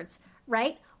safe words,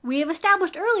 right? We have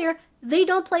established earlier, they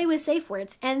don't play with safe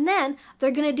words. And then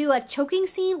they're going to do a choking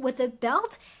scene with a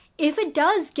belt. If it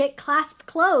does get clasped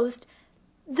closed,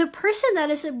 the person that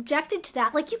is subjected to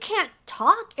that, like you can't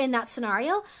talk in that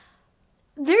scenario.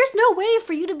 There's no way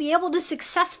for you to be able to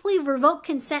successfully revoke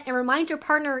consent and remind your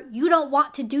partner you don't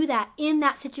want to do that in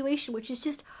that situation, which is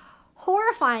just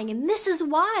horrifying. And this is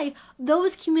why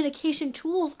those communication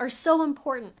tools are so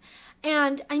important.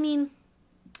 And I mean,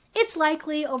 it's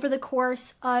likely over the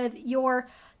course of your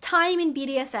time in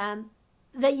BDSM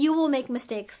that you will make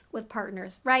mistakes with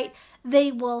partners, right?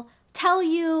 They will tell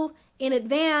you in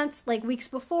advance, like weeks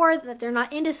before, that they're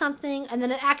not into something, and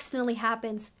then it accidentally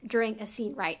happens during a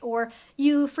scene, right? Or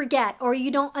you forget, or you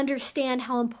don't understand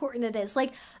how important it is.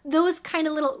 Like those kind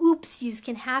of little oopsies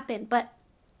can happen, but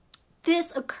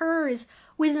this occurs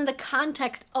within the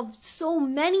context of so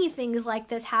many things like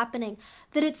this happening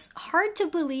that it's hard to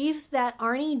believe that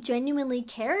Arnie genuinely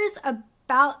cares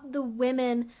about the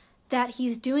women that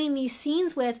he's doing these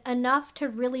scenes with enough to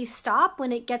really stop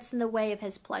when it gets in the way of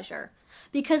his pleasure.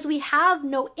 Because we have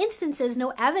no instances,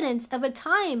 no evidence of a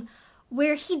time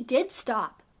where he did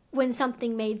stop when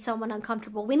something made someone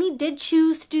uncomfortable, when he did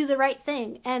choose to do the right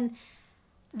thing. And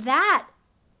that,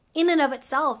 in and of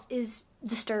itself, is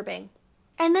disturbing.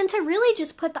 And then to really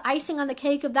just put the icing on the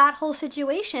cake of that whole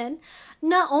situation,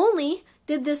 not only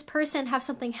did this person have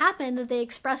something happen that they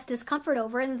expressed discomfort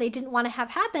over and that they didn't want to have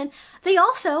happen, they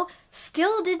also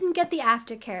still didn't get the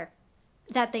aftercare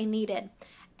that they needed.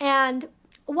 And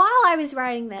while I was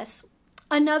writing this,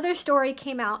 another story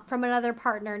came out from another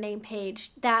partner named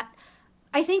Paige that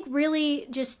I think really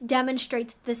just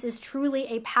demonstrates this is truly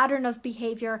a pattern of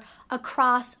behavior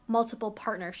across multiple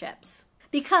partnerships.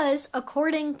 Because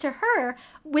according to her,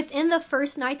 within the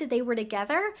first night that they were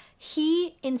together,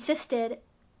 he insisted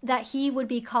that he would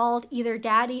be called either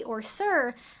daddy or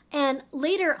sir. And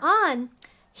later on,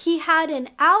 he had an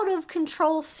out of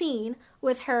control scene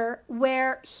with her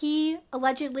where he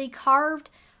allegedly carved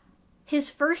his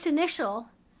first initial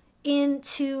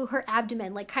into her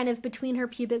abdomen, like kind of between her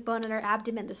pubic bone and her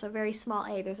abdomen. There's a very small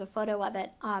A. There's a photo of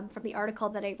it from the article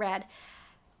that I read.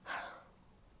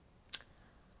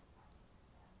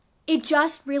 It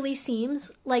just really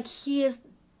seems like he is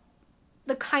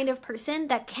the kind of person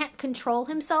that can't control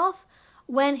himself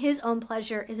when his own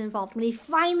pleasure is involved. When he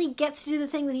finally gets to do the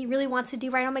thing that he really wants to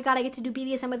do, right? Oh my God, I get to do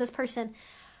BDSM with this person.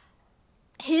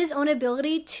 His own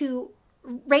ability to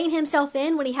rein himself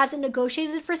in when he hasn't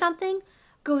negotiated for something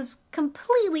goes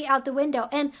completely out the window.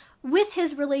 And with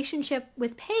his relationship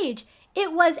with Paige,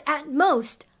 it was at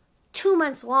most 2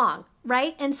 months long,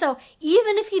 right? And so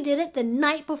even if he did it the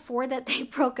night before that they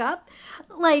broke up,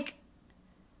 like,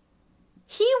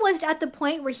 he was at the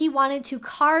point where he wanted to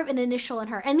carve an initial in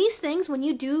her. And these things, when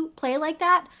you do play like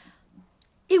that,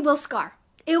 it will scar.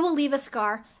 It will leave a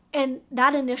scar. And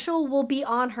that initial will be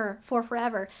on her for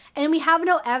forever. And we have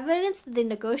no evidence that they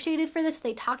negotiated for this.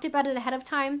 They talked about it ahead of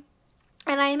time.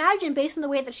 And I imagine, based on the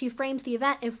way that she frames the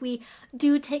event, if we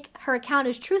do take her account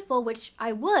as truthful, which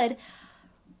I would,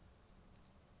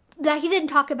 that he didn't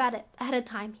talk about it ahead of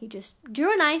time. He just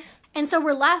drew a knife. And so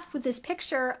we're left with this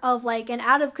picture of like an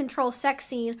out of control sex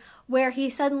scene where he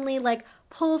suddenly like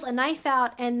pulls a knife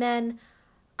out and then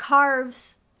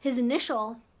carves his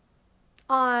initial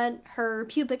on her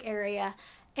pubic area.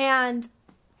 And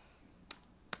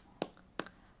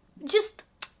just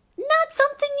not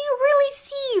something you really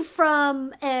see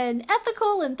from an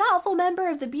ethical and thoughtful member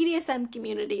of the BDSM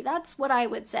community. That's what I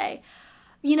would say.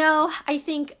 You know, I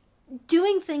think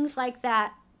doing things like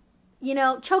that, you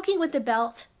know, choking with the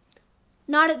belt,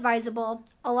 not advisable.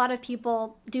 A lot of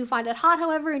people do find it hot,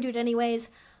 however, and do it anyways.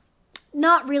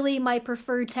 Not really my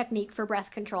preferred technique for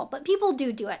breath control, but people do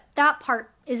it. That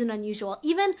part isn't unusual.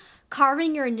 Even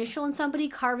carving your initial in somebody,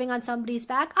 carving on somebody's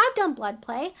back. I've done blood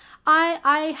play.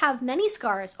 I have many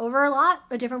scars over a lot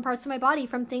of different parts of my body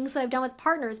from things that I've done with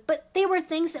partners, but they were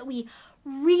things that we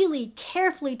really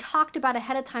carefully talked about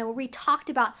ahead of time, where we talked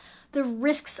about the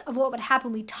risks of what would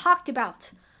happen. We talked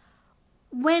about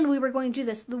when we were going to do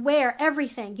this, the where,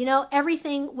 everything. You know,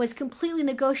 everything was completely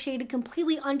negotiated,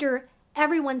 completely under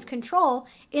everyone's control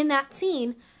in that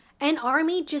scene. And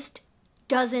Armie just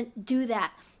doesn't do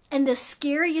that. And the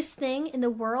scariest thing in the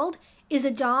world is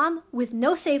a dom with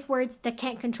no safe words that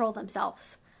can't control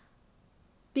themselves.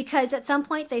 Because at some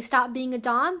point they stop being a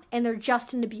dom and they're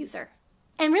just an abuser.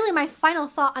 And really my final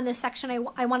thought on this section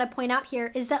I want to point out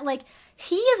here is that, like,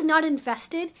 he is not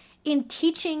invested in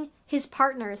teaching his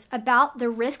partners about the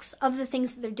risks of the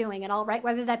things that they're doing at all, right?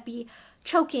 Whether that be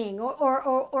choking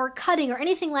or cutting or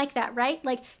anything like that, right?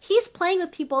 Like, he's playing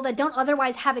with people that don't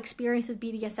otherwise have experience with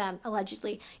BDSM,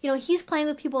 allegedly. You know, he's playing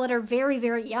with people that are very,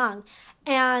 very young,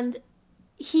 and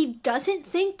he doesn't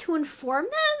think to inform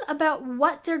them about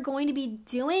what they're going to be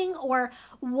doing or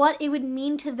what it would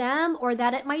mean to them, or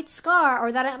that it might scar, or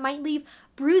that it might leave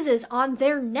bruises on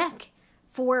their neck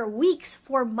for weeks,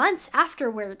 for months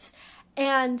afterwards.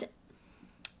 And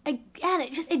again,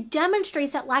 it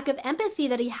demonstrates that lack of empathy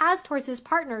that he has towards his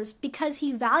partners, because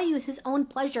he values his own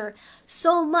pleasure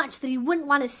so much that he wouldn't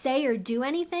want to say or do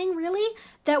anything really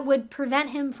that would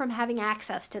prevent him from having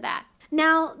access to that.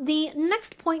 Now, the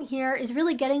next point here is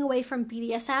really getting away from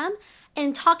BDSM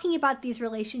and talking about these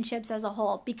relationships as a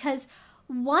whole, because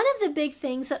one of the big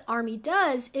things that Armie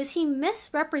does is he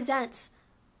misrepresents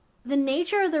the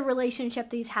nature of the relationship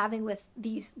that he's having with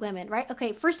these women, right?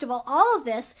 Okay, first of all of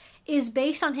this is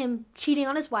based on him cheating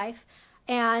on his wife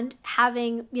and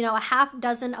having, you know, a half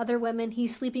dozen other women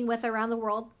he's sleeping with around the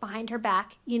world behind her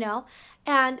back, you know?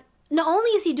 And not only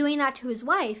is he doing that to his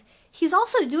wife, he's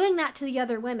also doing that to the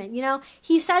other women, you know?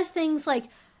 He says things like,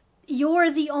 "You're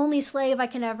the only slave I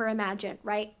can ever imagine,"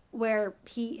 right? Where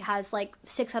he has like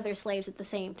 6 other slaves at the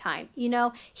same time, you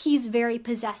know? He's very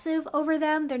possessive over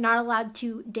them. They're not allowed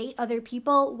to date other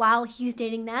people while he's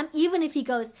dating them, even if he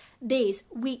goes days,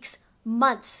 weeks,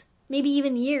 months, maybe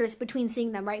even years between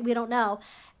seeing them, right? We don't know.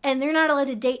 And they're not allowed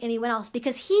to date anyone else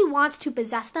because he wants to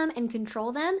possess them and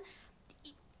control them,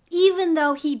 even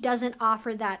though he doesn't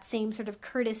offer that same sort of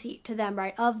courtesy to them,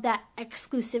 right, of that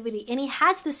exclusivity. And he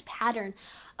has this pattern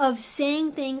of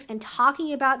saying things and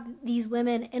talking about these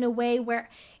women in a way where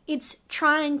it's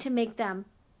trying to make them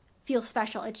feel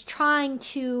special. It's trying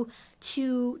to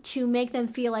make them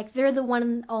feel like they're the one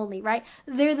and only, right?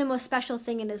 They're the most special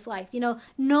thing in his life. You know,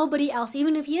 nobody else,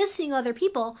 even if he is seeing other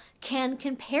people, can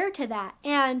compare to that.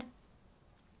 And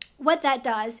what that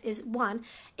does is, one,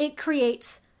 it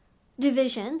creates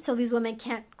division, so these women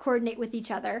can't coordinate with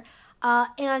each other.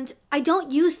 And I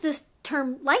don't use this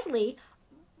term lightly,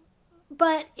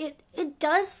 but it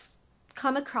does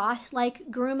come across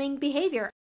like grooming behavior.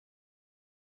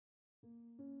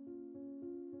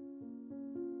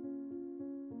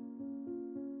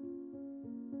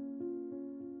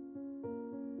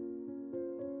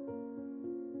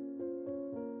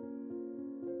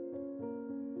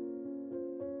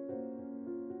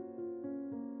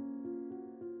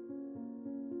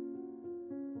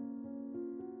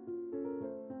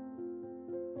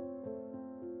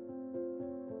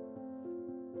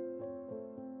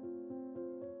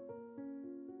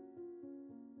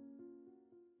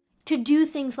 To do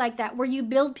things like that, where you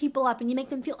build people up and you make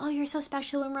them feel, oh, you're so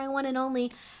special and my one and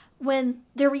only, when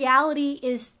the reality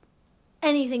is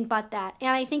anything but that. And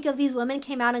I think if these women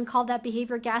came out and called that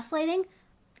behavior gaslighting,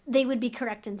 they would be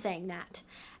correct in saying that.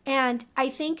 And I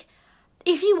think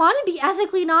if you want to be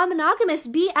ethically non-monogamous,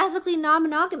 be ethically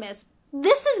non-monogamous.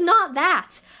 This is not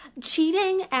that.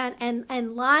 Cheating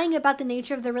and lying about the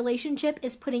nature of the relationship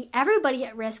is putting everybody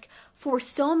at risk for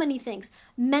so many things.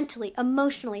 Mentally,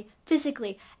 emotionally,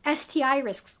 physically, STI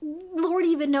risks. Lord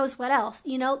even knows what else.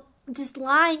 You know, this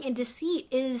lying and deceit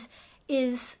is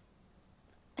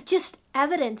just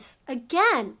evidence,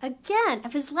 again,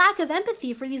 of his lack of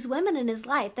empathy for these women in his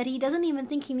life, that he doesn't even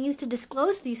think he needs to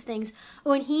disclose these things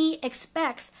when he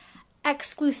expects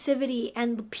exclusivity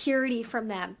and purity from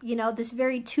them. You know, this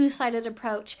very two-sided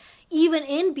approach, even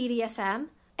in BDSM,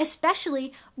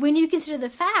 especially when you consider the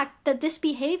fact that this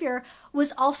behavior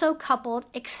was also coupled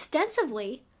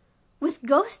extensively with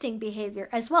ghosting behavior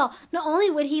as well. Not only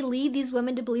would he lead these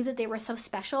women to believe that they were so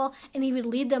special, and he would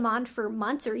lead them on for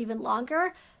months or even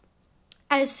longer,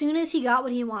 as soon as he got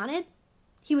what he wanted,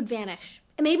 he would vanish.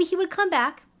 And maybe he would come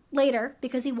back later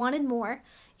because he wanted more,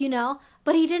 you know,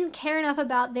 but he didn't care enough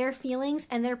about their feelings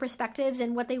and their perspectives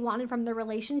and what they wanted from the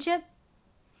relationship.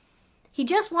 He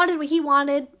just wanted what he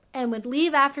wanted and would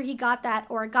leave after he got that,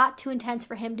 or it got too intense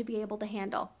for him to be able to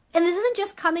handle. And this isn't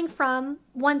just coming from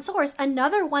one source.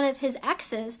 Another one of his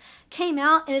exes came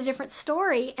out in a different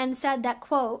story and said that,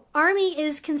 quote, "Armie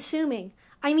is consuming.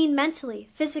 I mean mentally,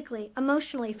 physically,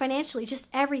 emotionally, financially, just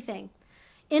everything."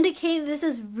 Indicating this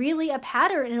is really a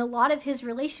pattern in a lot of his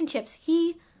relationships.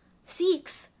 He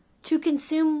seeks to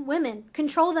consume women,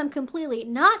 control them completely,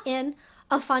 not in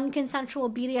a fun, consensual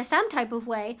BDSM type of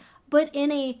way, but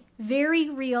in a very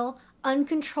real,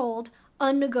 uncontrolled,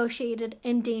 unnegotiated,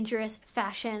 and dangerous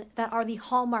fashion that are the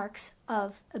hallmarks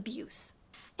of abuse.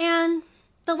 And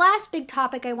the last big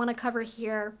topic I want to cover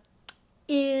here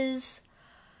is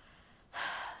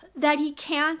that he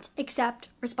can't accept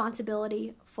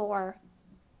responsibility for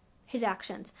his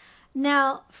actions.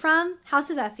 Now, from House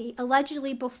of Effie,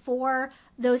 allegedly before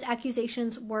those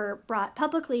accusations were brought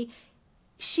publicly,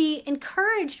 she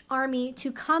encouraged Armie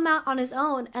to come out on his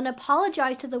own and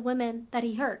apologize to the women that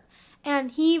he hurt.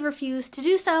 And he refused to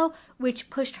do so,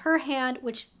 which pushed her hand,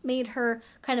 which made her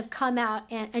kind of come out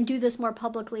and do this more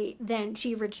publicly than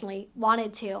she originally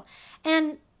wanted to.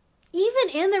 And even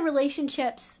in the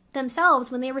relationships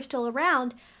themselves, when they were still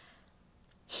around,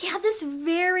 he had this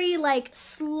very, like,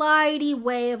 slidey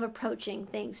way of approaching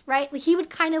things, right? Like, he would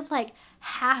kind of, like,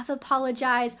 half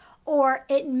apologize or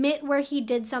admit where he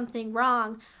did something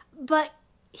wrong. But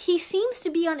he seems to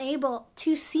be unable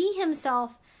to see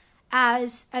himself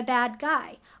as a bad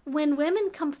guy. When women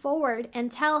come forward and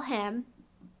tell him,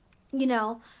 you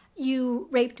know, you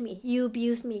raped me, you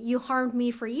abused me, you harmed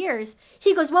me for years,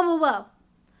 he goes, whoa, whoa, whoa.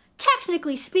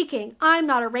 Technically speaking, I'm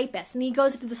not a rapist. And he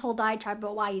goes into this whole diatribe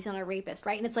about why he's not a rapist,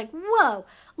 right? And it's like, whoa,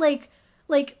 like,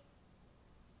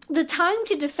 the time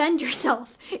to defend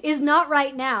yourself is not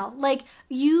right now. Like,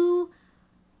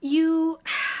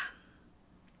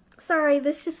 sorry,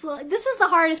 this is the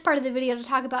hardest part of the video to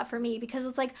talk about for me, because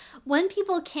it's like, when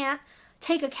people can't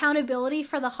take accountability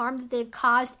for the harm that they've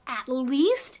caused, at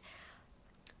least,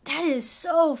 that is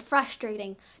so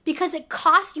frustrating, because it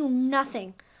costs you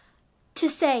nothing to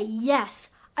say, yes,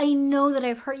 I know that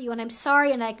I've hurt you and I'm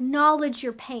sorry and I acknowledge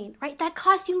your pain, right? That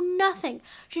costs you nothing.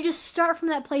 You just start from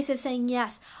that place of saying,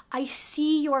 yes, I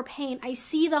see your pain. I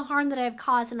see the harm that I've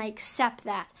caused and I accept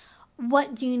that.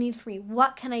 What do you need from me?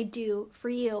 What can I do for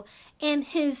you? And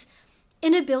his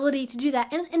inability to do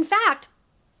that. And in fact,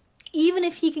 even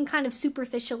if he can kind of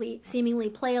superficially, seemingly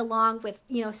play along with,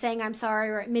 you know, saying I'm sorry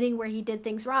or admitting where he did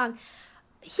things wrong,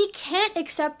 he can't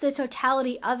accept the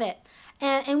totality of it.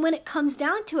 And when it comes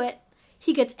down to it,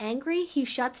 he gets angry, he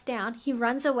shuts down, he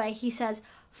runs away, he says,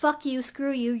 fuck you,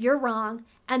 screw you, you're wrong,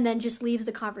 and then just leaves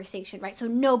the conversation, right? So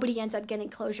nobody ends up getting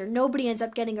closure. Nobody ends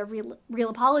up getting a real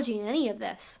apology in any of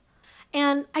this.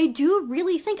 And I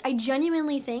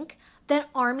genuinely think that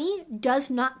Armie does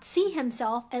not see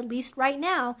himself, at least right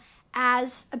now,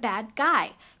 as a bad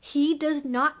guy. He does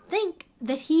not think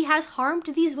that he has harmed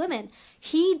these women.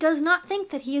 He does not think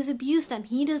that he has abused them.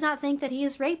 He does not think that he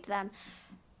has raped them.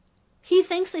 He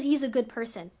thinks that he's a good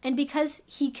person. And because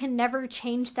he can never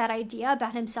change that idea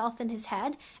about himself in his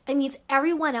head, it means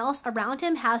everyone else around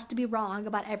him has to be wrong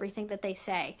about everything that they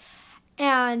say.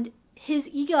 And his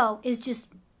ego is just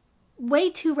way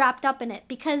too wrapped up in it,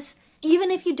 because even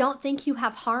if you don't think you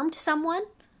have harmed someone,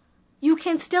 you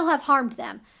can still have harmed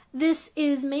them. This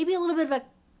is maybe a little bit of a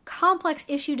complex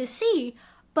issue to see,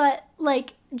 but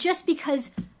like, just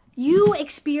because you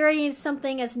experience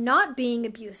something as not being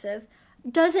abusive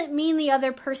doesn't mean the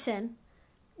other person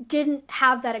didn't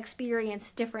have that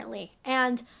experience differently.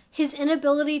 And his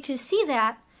inability to see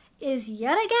that is,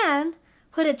 yet again,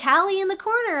 put a tally in the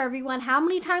corner, everyone. How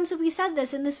many times have we said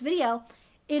this in this video?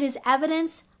 It is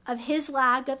evidence of his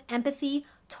lack of empathy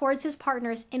towards his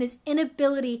partners and his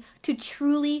inability to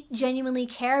truly, genuinely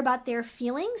care about their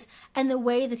feelings and the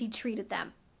way that he treated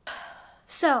them.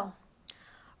 So,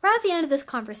 we're at the end of this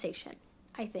conversation,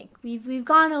 I think. We've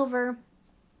gone over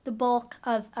the bulk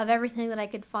of everything that I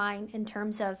could find in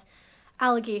terms of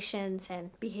allegations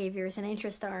and behaviors and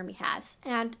interests that Armie has.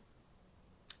 And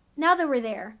now that we're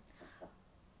there,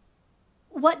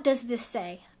 what does this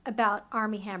say about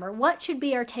Armie Hammer? What should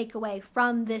be our takeaway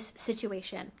from this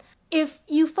situation? If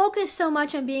you focus so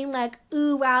much on being like,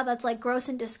 ooh, wow, that's like gross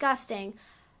and disgusting,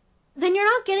 then you're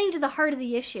not getting to the heart of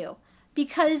the issue,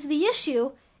 because the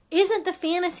issue isn't the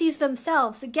fantasies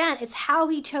themselves. Again, it's how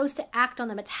he chose to act on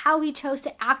them. It's how he chose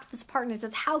to act with his partners.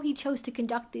 It's how he chose to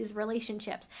conduct these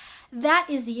relationships. That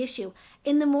is the issue.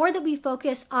 And the more that we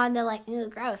focus on the like, ew,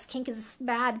 gross, kink is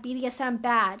bad, BDSM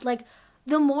bad, like,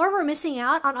 the more we're missing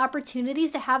out on opportunities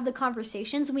to have the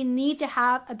conversations we need to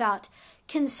have about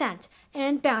consent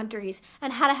and boundaries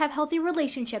and how to have healthy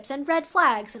relationships and red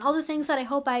flags and all the things that I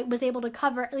hope I was able to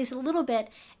cover at least a little bit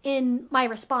in my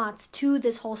response to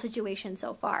this whole situation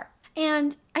so far.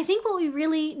 And I think what we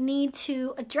really need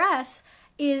to address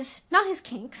is not his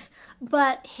kinks,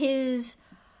 but his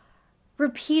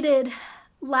repeated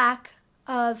lack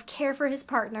of care for his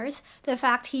partners, the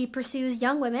fact he pursues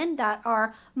young women that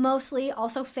are mostly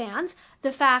also fans,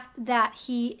 the fact that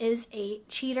he is a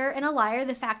cheater and a liar,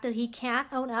 the fact that he can't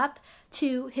own up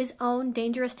to his own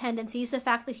dangerous tendencies, the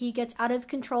fact that he gets out of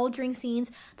control during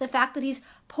scenes, the fact that he's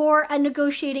poor at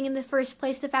negotiating in the first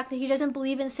place, the fact that he doesn't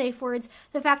believe in safe words,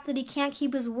 the fact that he can't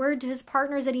keep his word to his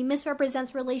partners, that he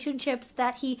misrepresents relationships,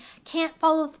 that he can't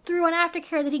follow through on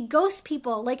aftercare, that he ghosts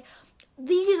people. Like,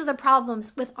 these are the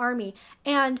problems with Armie,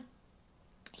 and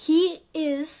he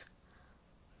is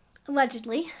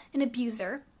allegedly an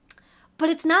abuser, but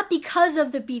it's not because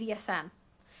of the BDSM.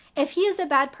 If he is a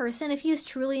bad person, if he is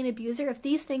truly an abuser, if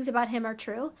these things about him are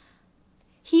true,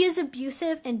 he is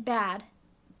abusive and bad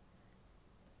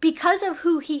because of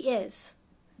who he is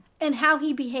and how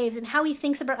he behaves and how he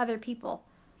thinks about other people.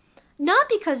 Not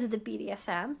because of the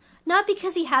BDSM, not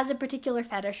because he has a particular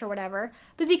fetish or whatever,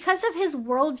 but because of his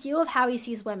worldview of how he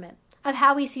sees women, of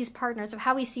how he sees partners, of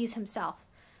how he sees himself.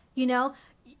 You know,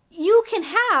 you can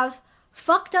have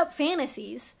fucked up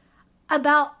fantasies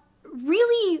about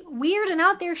really weird and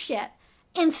out there shit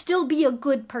and still be a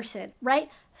good person, right?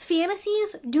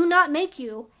 Fantasies do not make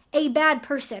you a bad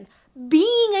person.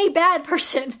 Being a bad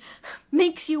person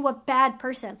makes you a bad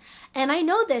person. And I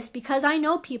know this because I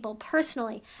know people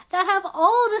personally that have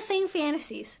all the same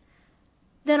fantasies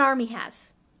that Armie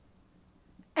has.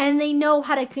 And they know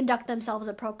how to conduct themselves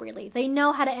appropriately. They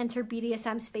know how to enter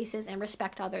BDSM spaces and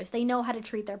respect others. They know how to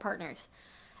treat their partners.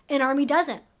 And Armie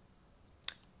doesn't.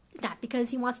 It's not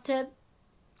because he wants to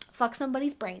fuck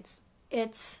somebody's brains.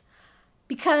 It's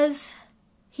because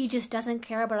he just doesn't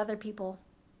care about other people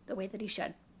the way that he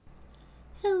should.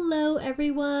 Hello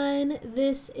everyone,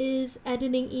 this is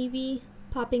Editing Evie,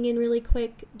 popping in really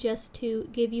quick just to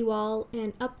give you all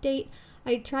an update.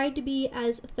 I tried to be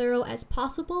as thorough as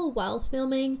possible while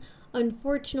filming.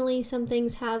 Unfortunately, some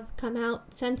things have come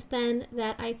out since then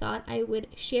that I thought I would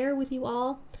share with you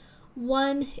all.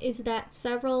 One is that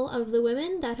several of the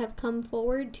women that have come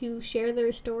forward to share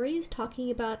their stories talking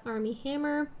about Armie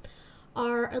Hammer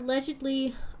are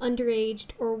allegedly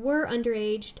underaged or were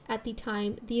underaged at the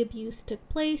time the abuse took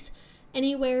place,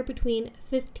 anywhere between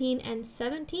 15 and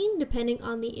 17 depending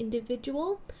on the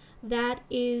individual. That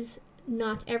is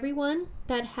not everyone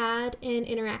that had an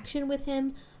interaction with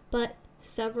him, but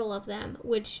several of them,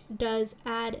 which does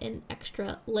add an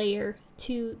extra layer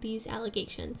to these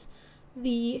allegations.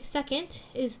 The second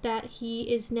is that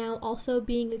he is now also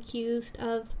being accused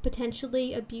of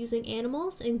potentially abusing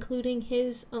animals, including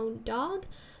his own dog.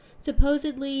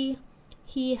 Supposedly,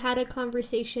 he had a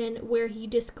conversation where he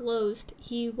disclosed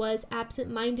he was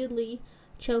absent-mindedly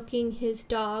choking his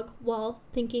dog while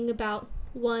thinking about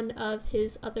one of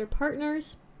his other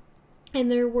partners.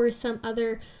 And there were some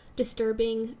other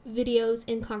disturbing videos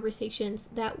and conversations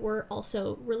that were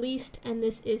also released, and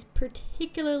this is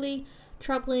particularly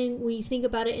troubling. We think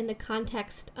about it in the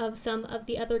context of some of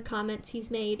the other comments he's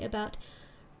made about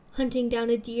hunting down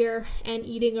a deer and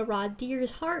eating a raw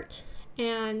deer's heart,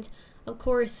 and of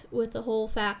course with the whole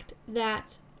fact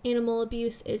that animal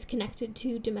abuse is connected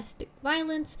to domestic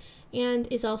violence and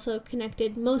is also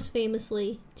connected most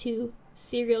famously to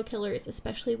serial killers,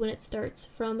 especially when it starts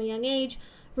from a young age,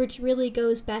 which really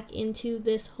goes back into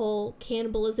this whole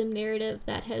cannibalism narrative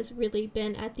that has really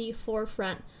been at the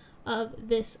forefront of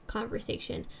this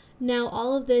conversation. Now,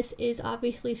 all of this is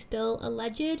obviously still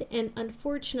alleged, and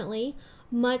unfortunately,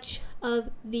 much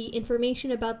of the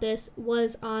information about this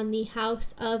was on the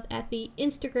House of Effie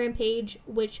Instagram page,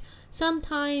 which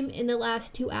sometime in the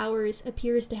last 2 hours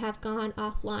appears to have gone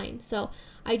offline. So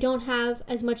I don't have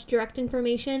as much direct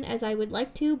information as I would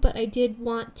like to, but I did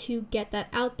want to get that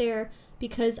out there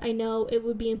because I know it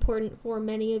would be important for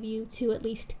many of you to at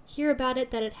least hear about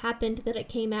it, that it happened, that it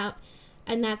came out.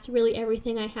 And that's really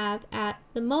everything I have at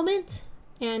the moment,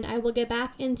 and I will get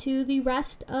back into the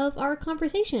rest of our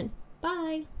conversation.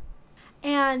 Bye!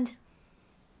 And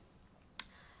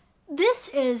this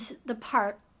is the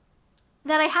part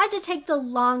that I had to take the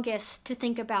longest to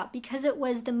think about because it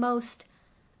was the most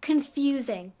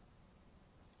confusing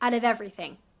out of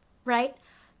everything, right?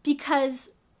 Because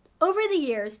over the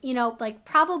years, you know, like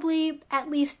probably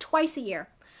at least twice a year,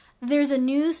 there's a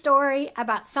news story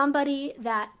about somebody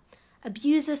that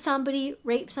abuses somebody,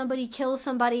 rapes somebody, kills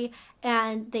somebody,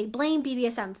 and they blame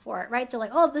BDSM for it, right? They're like,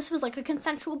 oh, this was like a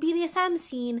consensual BDSM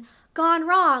scene gone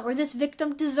wrong, or this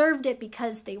victim deserved it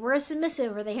because they were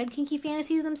submissive or they had kinky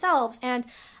fantasies themselves. And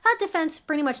that defense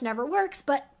pretty much never works,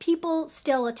 but people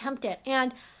still attempt it.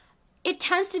 And it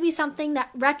tends to be something that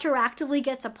retroactively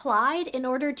gets applied in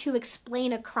order to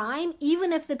explain a crime,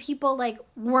 even if the people like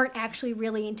weren't actually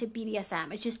really into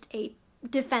BDSM. It's just a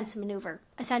defense maneuver,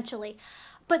 essentially.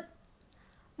 But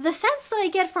the sense that I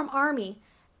get from Armie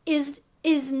is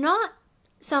not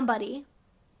somebody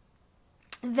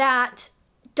that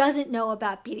doesn't know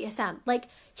about BDSM. Like,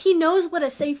 he knows what a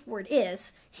safe word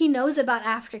is. He knows about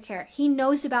aftercare. He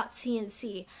knows about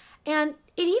CNC. And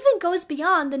it even goes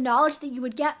beyond the knowledge that you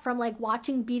would get from, like,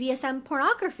 watching BDSM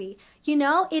pornography. You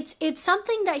know, it's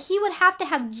something that he would have to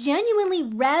have genuinely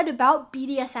read about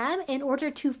BDSM in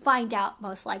order to find out,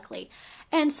 most likely.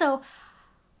 And so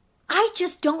I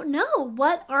just don't know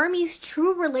what Armie's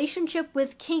true relationship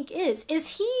with kink is.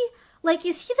 Is he Like,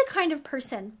 is he the kind of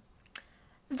person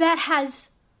that has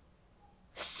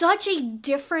such a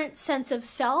different sense of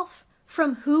self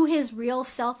from who his real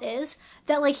self is,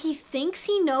 that like he thinks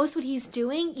he knows what he's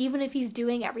doing even if he's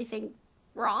doing everything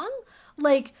wrong?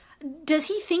 Like, does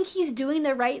he think he's doing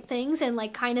the right things and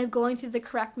like kind of going through the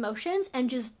correct motions and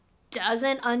just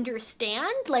doesn't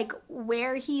understand like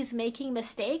where he's making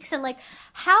mistakes? And like,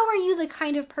 how are you the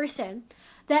kind of person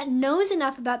that knows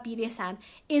enough about BDSM,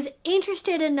 is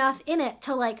interested enough in it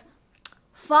to like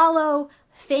follow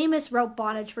famous rope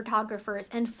bondage photographers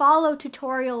and follow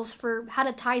tutorials for how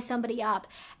to tie somebody up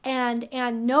and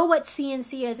know what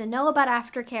CNC is and know about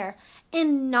aftercare,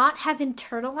 and not have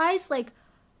internalized like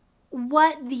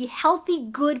what the healthy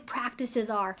good practices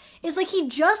are? Is like he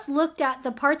just looked at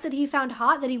the parts that he found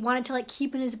hot that he wanted to like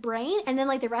keep in his brain, and then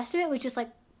like the rest of it was just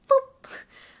like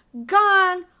boop,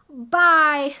 gone,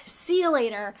 bye, see you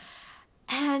later.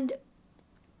 And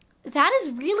that is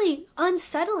really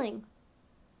unsettling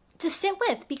to sit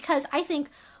with, because I think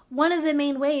one of the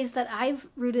main ways that I've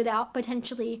rooted out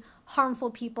potentially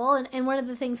harmful people, and one of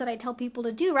the things that I tell people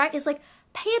to do, right, is like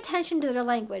pay attention to their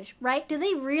language, right? Do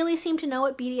they really seem to know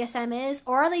what BDSM is,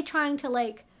 or are they trying to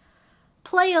like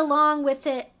play along with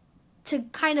it to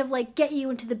kind of like get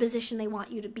you into the position they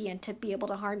want you to be in to be able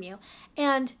to harm you?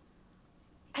 And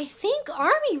I think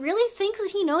Armie really thinks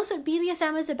that he knows what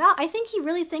BDSM is about. I think he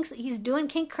really thinks that he's doing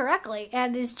kink correctly,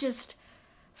 and is just,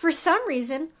 for some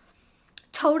reason,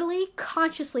 totally,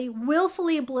 consciously,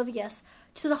 willfully oblivious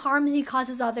to the harm that he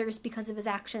causes others because of his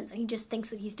actions, and he just thinks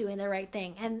that he's doing the right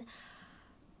thing. And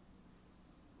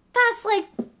that's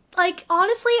like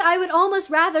honestly, I would almost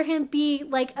rather him be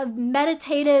like a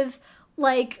meditative,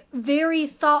 like very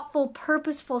thoughtful,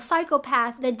 purposeful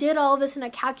psychopath that did all this in a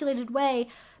calculated way,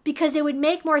 because it would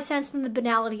make more sense than the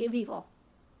banality of evil.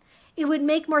 It would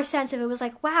make more sense if it was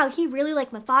like, wow, he really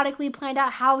like methodically planned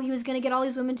out how he was going to get all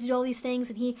these women to do all these things,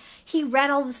 and he read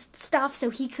all this stuff so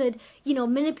he could, you know,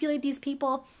 manipulate these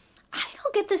people. I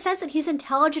don't get the sense that he's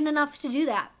intelligent enough to do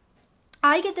that.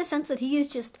 I get the sense that he is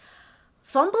just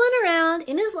fumbling around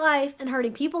in his life and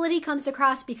hurting people that he comes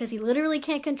across because he literally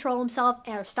can't control himself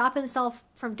or stop himself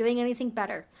from doing anything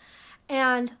better.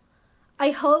 And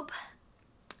I hope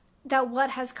that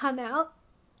what has come out,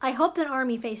 I hope that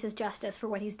Armie faces justice for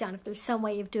what he's done, if there's some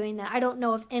way of doing that. I don't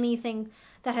know if anything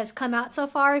that has come out so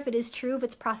far, if it is true, if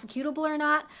it's prosecutable or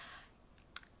not,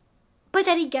 but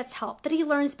that he gets help, that he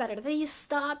learns better, that he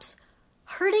stops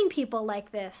hurting people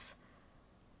like this.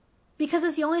 Because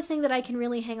it's the only thing that I can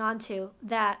really hang on to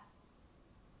that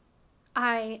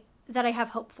I have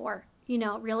hope for, you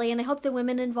know, really. And I hope the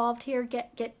women involved here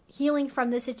get healing from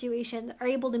this situation, that are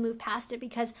able to move past it,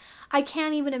 because I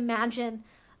can't even imagine,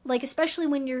 like, especially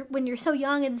when you're so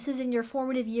young and this is in your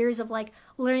formative years of like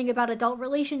learning about adult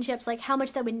relationships, like how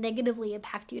much that would negatively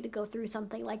impact you to go through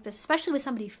something like this, especially with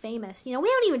somebody famous. You know, we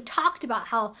haven't even talked about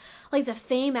how like the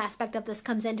fame aspect of this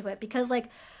comes into it, because like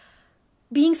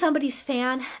being somebody's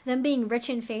fan, them being rich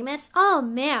and famous, oh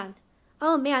man,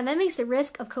 that makes the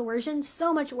risk of coercion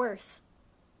so much worse.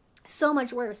 So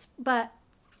much worse. But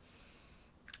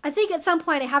I think at some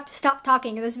point I have to stop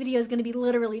talking, or this video is going to be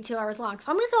literally 2 hours long.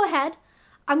 So I'm going to go ahead.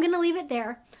 I'm going to leave it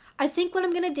there. I think what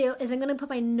I'm going to do is I'm going to put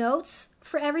my notes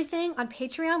for everything on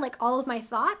Patreon, like all of my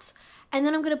thoughts, and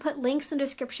then I'm going to put links in the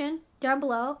description down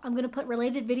below. I'm going to put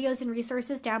related videos and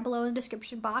resources down below in the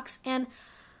description box, and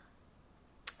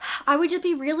I would just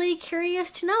be really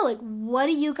curious to know, like, what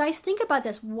do you guys think about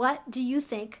this? What do you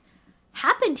think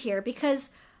happened here?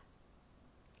 Because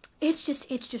it's just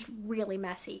really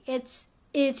messy.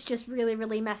 It's just really,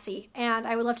 really messy. And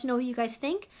I would love to know what you guys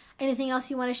think. Anything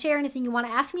else you want to share, anything you want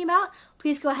to ask me about,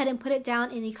 please go ahead and put it down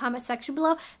in the comment section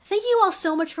below. Thank you all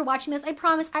so much for watching this. I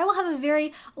promise I will have a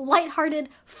very lighthearted,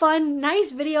 fun,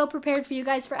 nice video prepared for you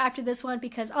guys for after this one,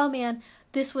 because, oh man,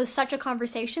 this was such a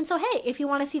conversation. So hey, if you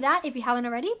want to see that, if you haven't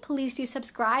already, please do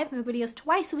subscribe. I make videos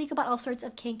twice a week about all sorts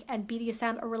of kink and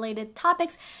BDSM related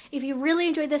topics. If you really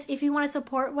enjoyed this, if you want to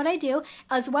support what I do,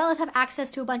 as well as have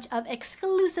access to a bunch of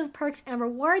exclusive perks and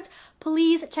rewards,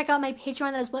 please check out my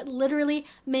Patreon. That is what literally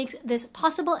makes this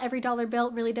possible. Every dollar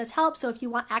bill really does help. So if you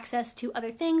want access to other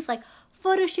things like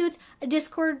photo shoots, a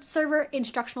Discord server,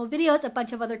 instructional videos, a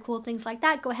bunch of other cool things like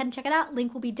that, go ahead and check it out.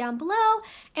 Link will be down below.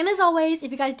 And as always,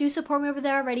 if you guys do support me over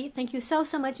there already, thank you so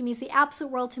much. It means the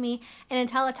absolute world to me. And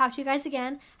until I talk to you guys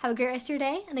again, have a great rest of your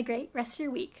day and a great rest of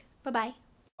your week. Bye-bye.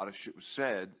 A lot of shit was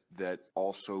said that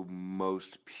also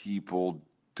most people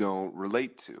don't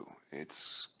relate to.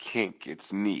 It's kink,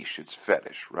 it's niche, it's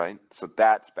fetish, right? So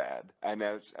that's bad. And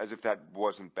as if that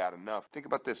wasn't bad enough, think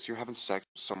about this. You're having sex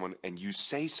with someone and you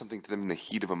say something to them in the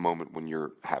heat of a moment when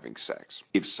you're having sex.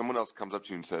 If someone else comes up to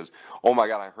you and says, oh my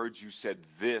God, I heard you said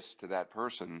this to that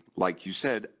person, like you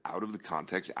said, out of the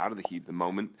context, out of the heat of the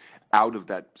moment, out of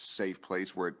that safe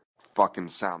place where it fucking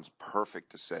sounds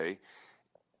perfect to say,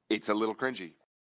 it's a little cringy.